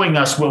showing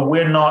us where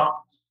we're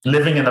not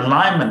living in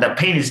alignment. The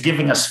pain is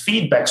giving us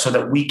feedback so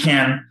that we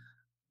can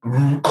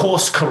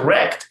course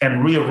correct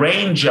and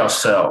rearrange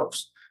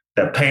ourselves.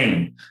 The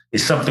pain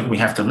is something we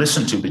have to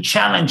listen to. The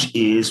challenge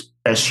is,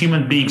 as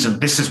human beings, and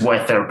this is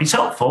why therapy is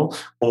helpful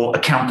or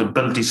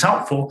accountability is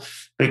helpful,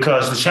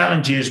 because the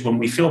challenge is when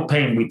we feel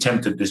pain, we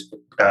tend to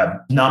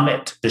numb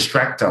it,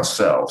 distract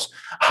ourselves,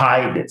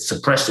 hide it,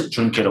 suppress it,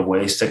 drink it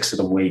away, sex it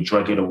away,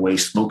 drug it away,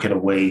 smoke it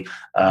away,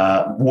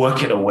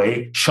 work it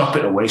away, shop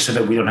it away so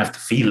that we don't have to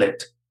feel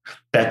it.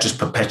 That just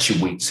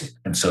perpetuates it.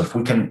 And so if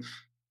we can,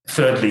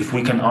 thirdly, if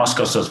we can ask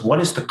ourselves, what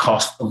is the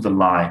cost of the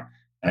lie?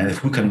 And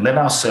if we can let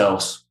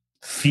ourselves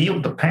feel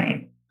the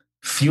pain,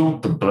 feel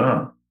the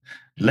burn,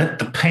 let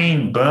the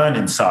pain burn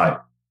inside.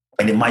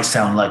 And it might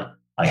sound like,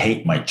 I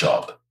hate my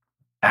job.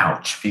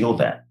 Ouch, feel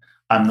that.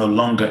 I'm no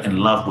longer in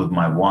love with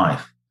my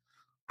wife.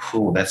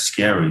 Oh, that's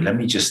scary. Let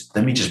me just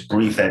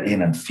breathe that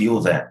in and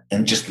feel that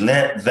and just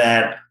let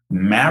that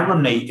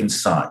marinate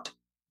inside.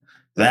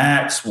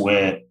 That's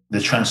where the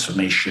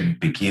transformation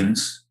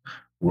begins.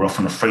 We're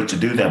often afraid to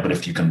do that, but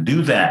if you can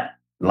do that,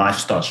 life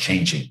starts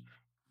changing.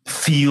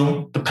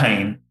 Feel the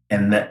pain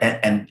and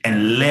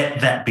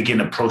let that begin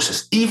a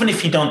process. Even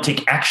if you don't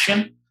take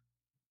action,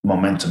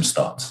 momentum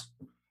starts.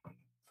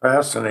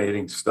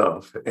 Fascinating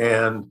stuff.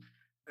 And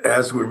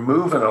as we're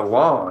moving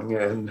along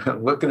and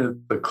looking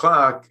at the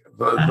clock,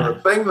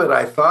 the thing that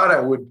I thought I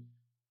would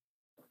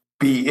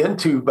be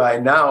into by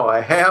now,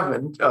 I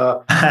haven't.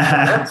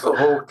 That's the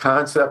whole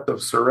concept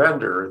of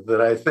surrender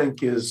that I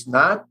think is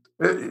not,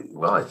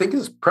 well, I think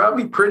is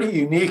probably pretty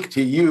unique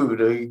to you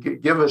to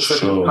give us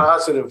such a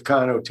positive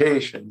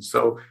connotation.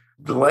 So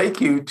I'd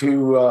like you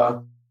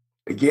to,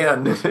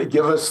 again,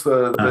 give us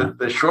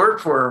the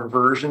short form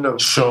version of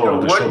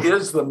what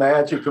is the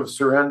magic of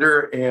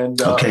surrender and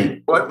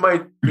what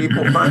might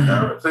people find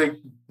out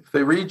if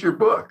they read your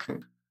book?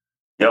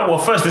 Yeah, well,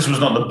 first, this was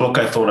not the book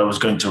I thought I was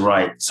going to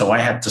write. So I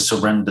had to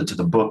surrender to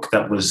the book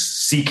that was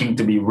seeking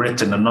to be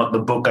written and not the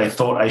book I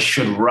thought I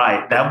should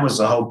write. That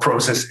was a whole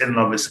process in and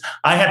of itself.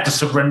 I had to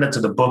surrender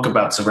to the book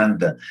about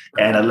surrender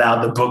and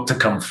allow the book to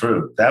come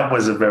through. That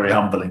was a very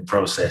humbling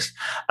process.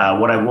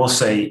 What I will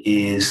say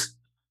is,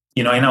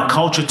 in our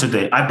culture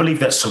today, I believe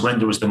that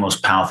surrender is the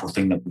most powerful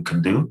thing that we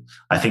can do.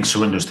 I think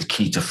surrender is the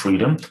key to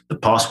freedom, the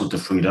password to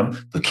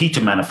freedom, the key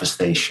to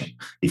manifestation.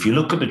 If you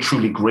look at the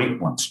truly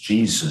great ones,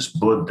 Jesus,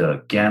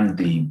 Buddha,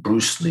 Gandhi,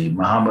 Bruce Lee,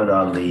 Muhammad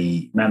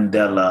Ali,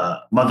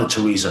 Mandela, Mother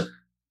Teresa,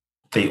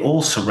 they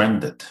all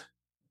surrendered.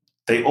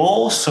 They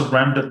all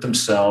surrendered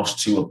themselves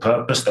to a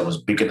purpose that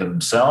was bigger than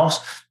themselves.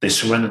 They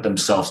surrendered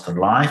themselves to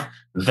life.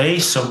 They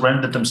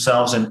surrendered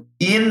themselves. And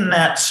in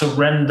that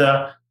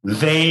surrender,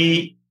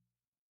 they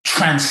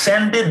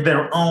transcended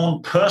their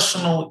own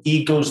personal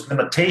ego's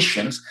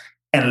limitations,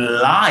 and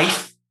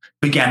life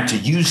began to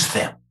use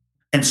them.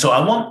 And so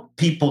I want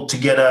people to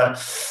get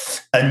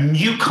a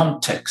new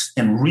context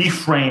and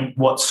reframe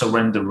what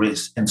surrender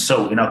is. And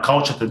so in our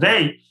culture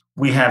today,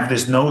 we have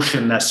this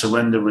notion that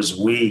surrender is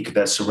weak,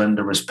 that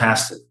surrender is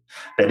passive,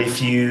 that if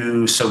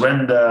you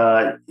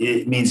surrender,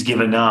 it means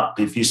giving up.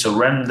 If you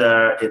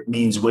surrender, it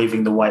means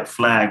waving the white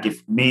flag.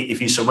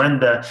 If you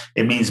surrender,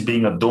 it means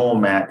being a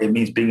doormat. It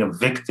means being a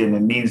victim.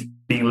 It means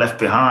being left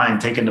behind,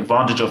 taken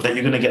advantage of, that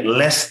you're going to get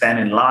less than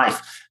in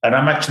life. And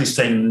I'm actually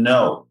saying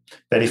no,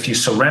 that if you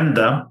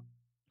surrender,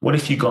 what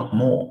if you got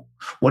more?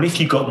 What if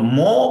you got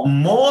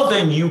more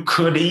than you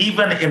could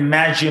even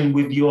imagine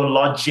with your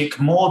logic,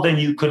 more than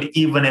you could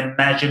even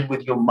imagine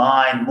with your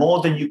mind,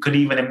 more than you could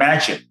even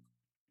imagine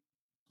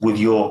with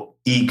your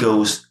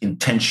ego's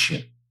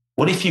intention?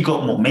 What if you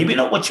got more? Maybe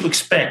not what you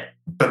expect,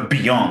 but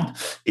beyond.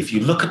 If you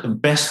look at the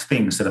best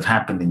things that have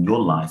happened in your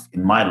life,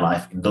 in my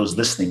life, in those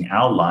listening,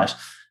 our lives,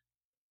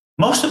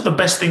 most of the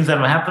best things that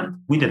have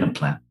happened, we didn't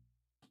plan.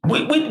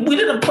 We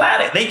didn't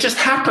plan it. They just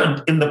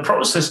happened in the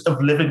process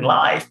of living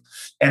life.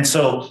 And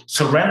so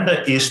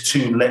surrender is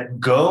to let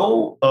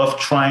go of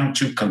trying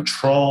to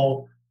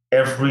control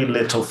every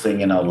little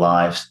thing in our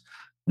lives.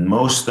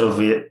 Most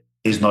of it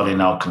is not in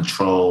our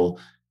control.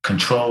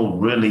 Control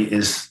really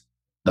is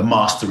the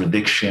master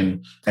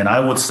addiction. And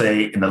I would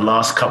say in the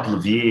last couple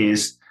of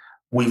years,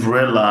 we've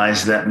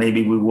realized that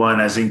maybe we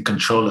weren't as in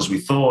control as we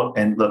thought.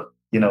 And look,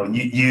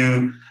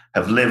 you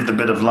have lived a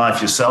bit of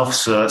life yourself,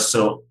 sir.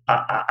 So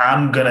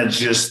I'm going to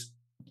just,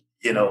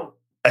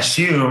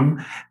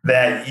 assume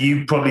that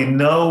you probably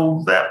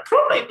know that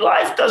probably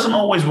life doesn't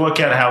always work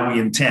out how we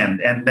intend,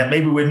 and that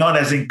maybe we're not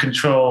as in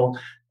control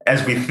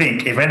as we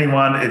think. If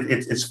anyone,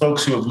 it's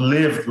folks who have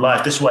lived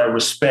life. This is why I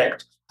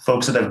respect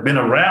folks that have been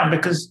around,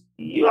 because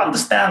you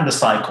understand the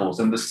cycles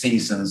and the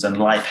seasons and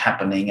life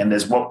happening, and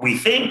there's what we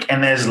think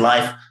and there's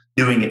life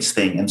doing its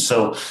thing. And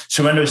so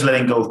surrender is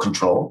letting go of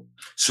control.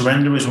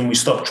 Surrender is when we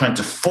stop trying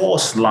to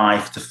force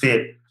life to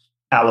fit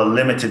our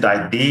limited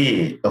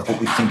idea of what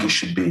we think it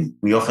should be.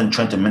 We often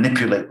try to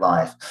manipulate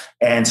life.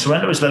 And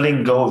surrender is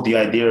letting go of the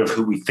idea of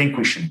who we think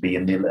we should be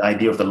and the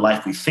idea of the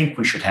life we think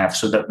we should have,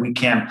 so that we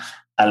can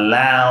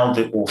allow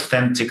the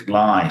authentic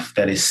life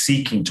that is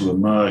seeking to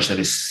emerge, that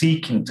is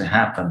seeking to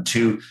happen,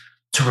 to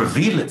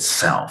reveal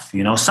itself.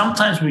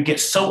 Sometimes we get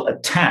so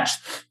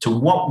attached to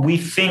what we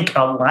think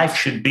our life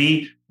should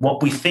be,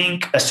 what we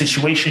think a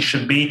situation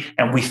should be,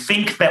 and we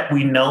think that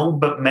we know,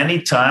 but many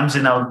times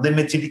in our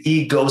limited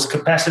ego's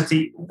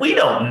capacity, we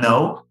don't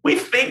know. We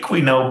think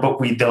we know, but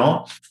we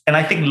don't. And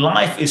I think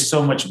life is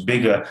so much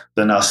bigger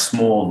than our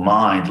small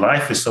mind.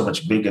 Life is so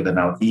much bigger than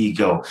our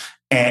ego.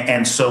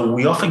 And so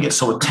we often get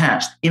so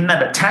attached. In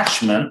that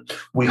attachment,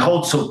 we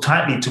hold so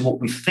tightly to what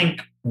we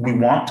think we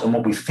want and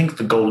what we think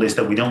the goal is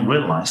that we don't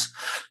realize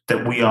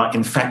that we are,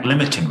 in fact,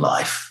 limiting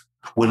life.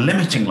 We're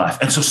limiting life.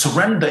 And so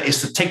surrender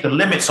is to take the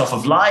limits off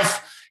of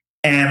life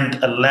and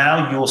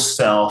allow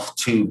yourself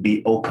to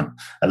be open,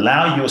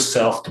 allow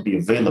yourself to be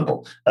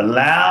available,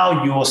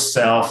 allow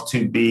yourself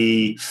to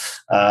be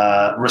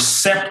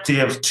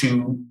receptive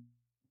to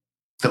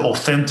the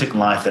authentic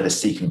life that is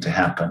seeking to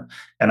happen.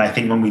 And I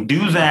think when we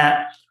do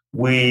that,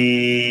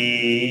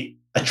 we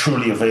are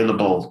truly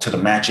available to the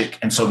magic.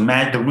 And so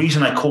the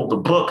reason I call the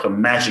book The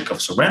Magic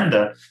of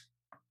Surrender,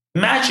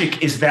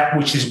 magic is that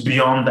which is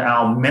beyond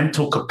our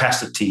mental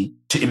capacity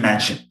to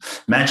imagine.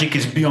 Magic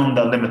is beyond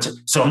our limited.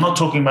 So I'm not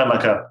talking about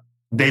like a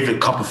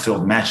David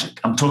Copperfield magic.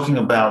 I'm talking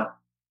about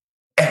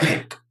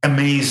epic,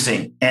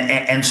 amazing.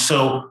 And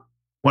so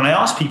when I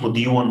ask people,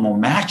 do you want more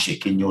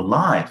magic in your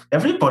life?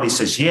 Everybody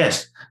says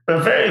yes,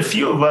 but very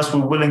few of us were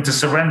willing to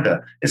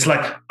surrender. It's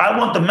like, I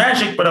want the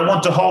magic, but I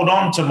want to hold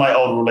on to my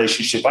old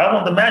relationship. I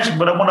want the magic,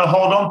 but I want to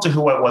hold on to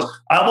who I was.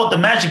 I want the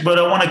magic, but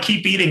I want to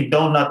keep eating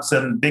donuts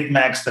and Big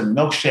Macs and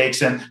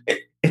milkshakes. And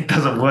it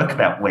doesn't work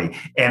that way.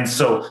 And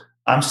so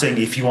I'm saying,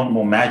 if you want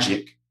more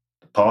magic,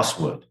 the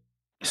password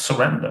is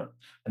surrender.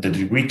 And the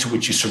degree to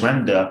which you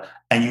surrender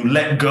and you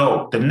let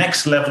go, the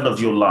next level of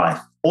your life,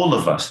 all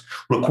of us,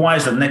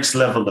 requires the next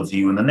level of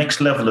you. And the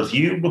next level of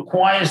you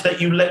requires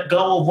that you let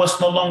go of what's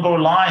no longer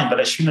aligned.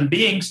 But as human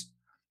beings,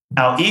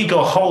 our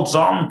ego holds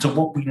on to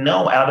what we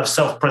know out of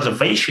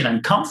self-preservation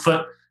and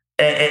comfort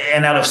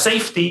and out of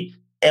safety.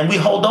 And we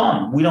hold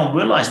on. We don't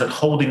realize that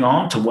holding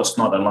on to what's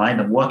not aligned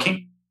and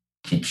working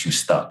keeps you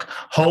stuck.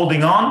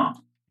 Holding on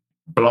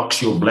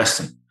blocks your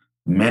blessing.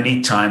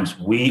 Many times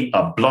we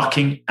are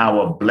blocking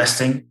our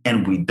blessing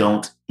and we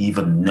don't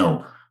even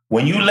know.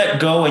 When you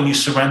let go and you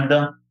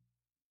surrender,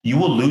 you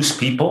will lose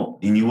people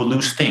and you will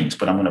lose things.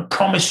 But I'm going to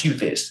promise you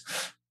this.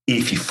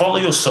 If you follow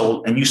your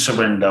soul and you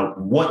surrender,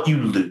 what you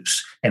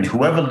lose and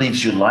whoever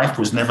leaves your life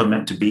was never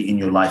meant to be in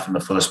your life in the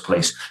first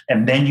place.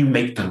 And then you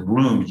make the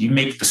room, you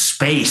make the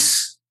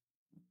space,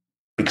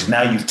 because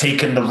now you've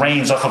taken the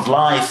reins off of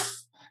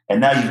life. And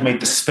now you've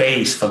made the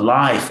space for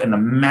life and the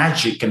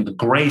magic and the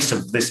grace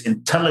of this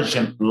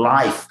intelligent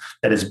life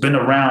that has been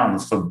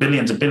around for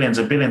billions and billions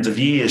and billions of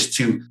years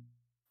to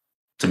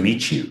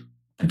meet you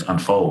and to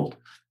unfold.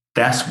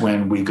 That's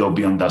when we go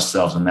beyond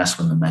ourselves, and that's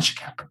when the magic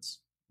happens.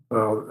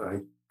 Well, I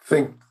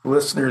think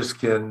listeners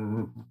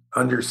can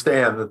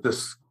understand that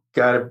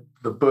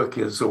the book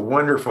is a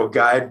wonderful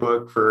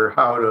guidebook for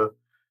how to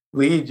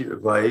lead your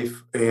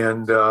life.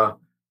 And I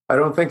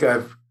don't think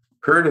I've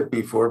heard it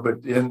before,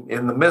 but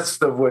in the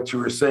midst of what you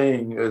were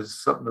saying is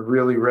something that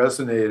really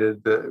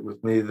resonated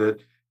with me,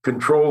 that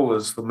control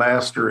is the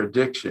master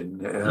addiction.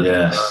 And,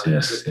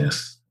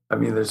 yes. I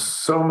mean, there's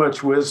so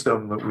much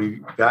wisdom that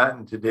we've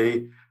gotten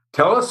today.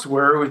 Tell us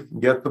where we can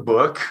get the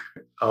book.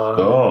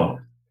 And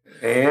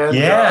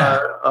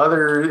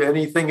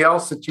anything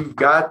else that you've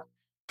got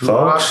to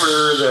offer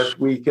that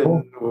we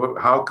can,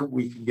 how can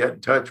we can get in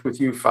touch with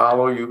you,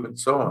 follow you, and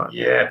so on.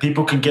 Yeah,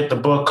 people can get the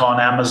book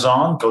on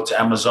Amazon. Go to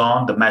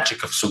Amazon, The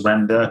Magic of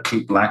Surrender,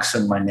 Kute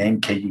Blackson, my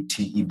name,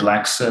 Kute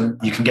Blackson.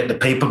 You can get the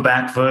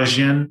paperback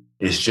version.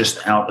 It's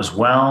just out as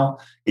well.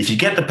 If you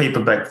get the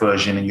paperback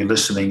version and you're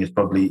listening, it's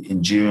probably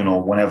in June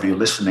or whenever you're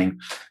listening,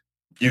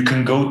 you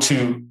can go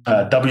to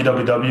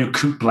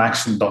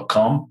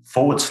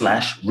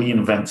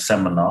www.kuteblackson.com/reinvent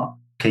seminar.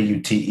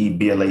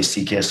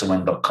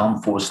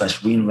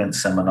 KUTEBLACKSON.com/reinvent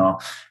seminar.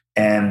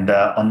 And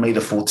on May the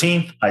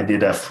 14th, I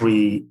did a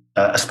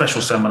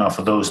special seminar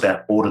for those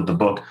that ordered the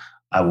book.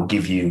 I will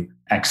give you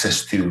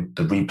access to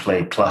the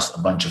replay plus a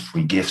bunch of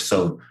free gifts.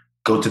 So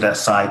go to that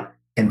site,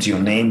 enter your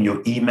name,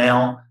 your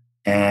email,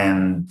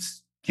 and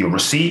your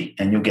receipt,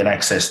 and you'll get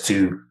access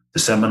to the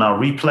seminar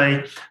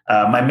replay.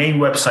 My main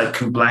website,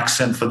 Kute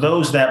Blackson, for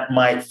those that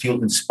might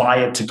feel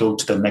inspired to go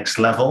to the next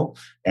level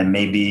and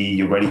maybe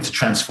you're ready to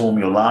transform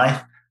your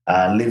life,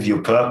 live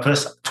your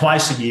purpose.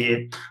 Twice a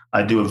year,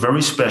 I do a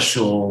very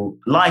special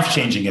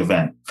life-changing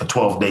event for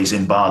 12 days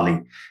in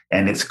Bali,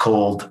 and it's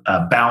called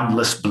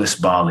Boundless Bliss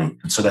Bali.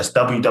 And so that's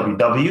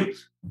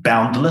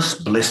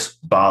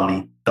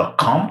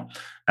www.boundlessblissbali.com.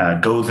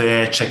 Go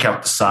there, check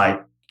out the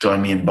site,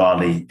 join me in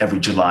Bali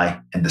every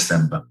July and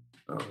December.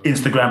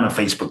 Instagram and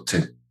Facebook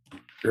too.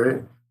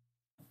 Great.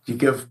 Do you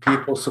give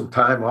people some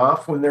time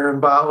off when they're in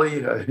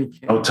Bali?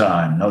 No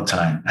time.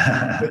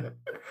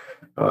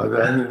 I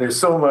mean, there's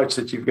so much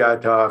that you've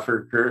got to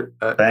offer, Kurt.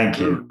 Thank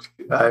you.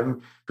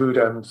 I'm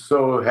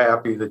so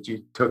happy that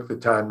you took the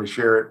time to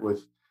share it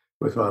with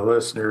my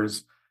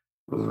listeners.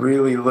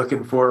 really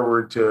looking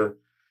forward to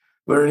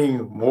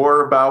learning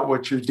more about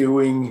what you're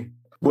doing.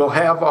 We'll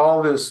have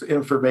all this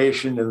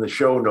information in the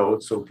show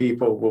notes so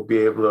people will be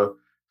able to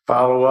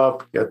follow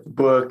up, get the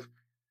book,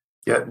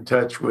 get in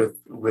touch with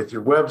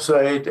your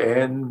website,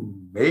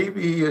 and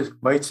maybe you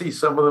might see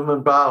some of them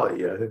in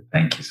Bali.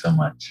 Thank you so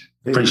much.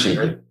 Appreciate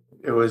it.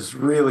 It was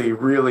really,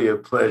 really a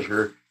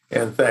pleasure.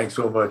 And thanks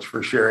so much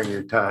for sharing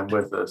your time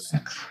with us.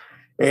 Thanks.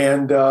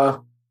 And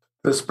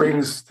this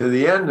brings to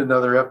the end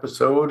another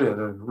episode, and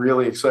a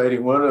really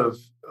exciting one, of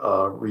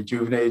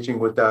Rejuvenating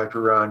with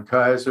Dr. Ron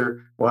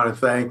Kaiser. Want to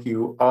thank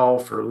you all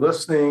for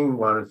listening.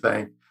 Want to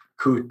thank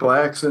Kute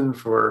Blackson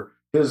for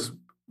his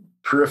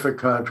terrific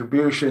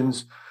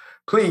contributions.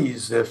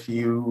 Please, if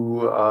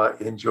you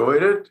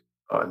enjoyed it,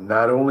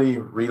 not only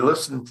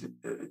re-listen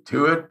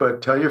to it,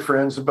 but tell your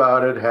friends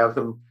about it, have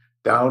them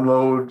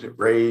download,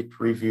 rate,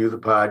 review the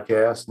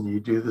podcast, and you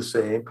do the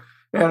same.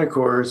 And of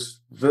course,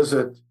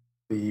 visit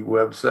the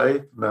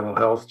website,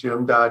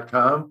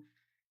 mentalhealthgym.com,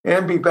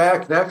 and be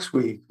back next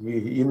week.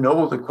 You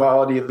know the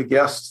quality of the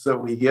guests that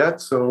we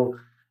get, so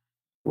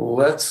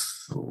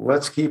let's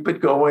keep it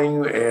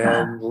going,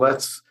 and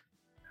let's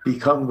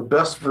become the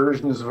best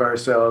versions of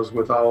ourselves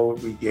with all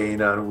that we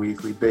gain on a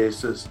weekly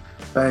basis.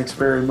 Thanks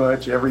very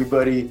much,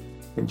 everybody.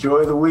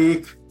 Enjoy the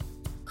week.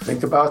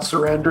 Think about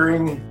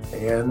surrendering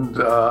and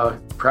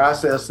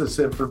process this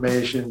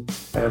information,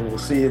 and we'll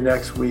see you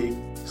next week.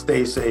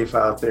 Stay safe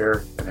out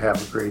there and have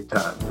a great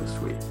time this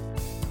week.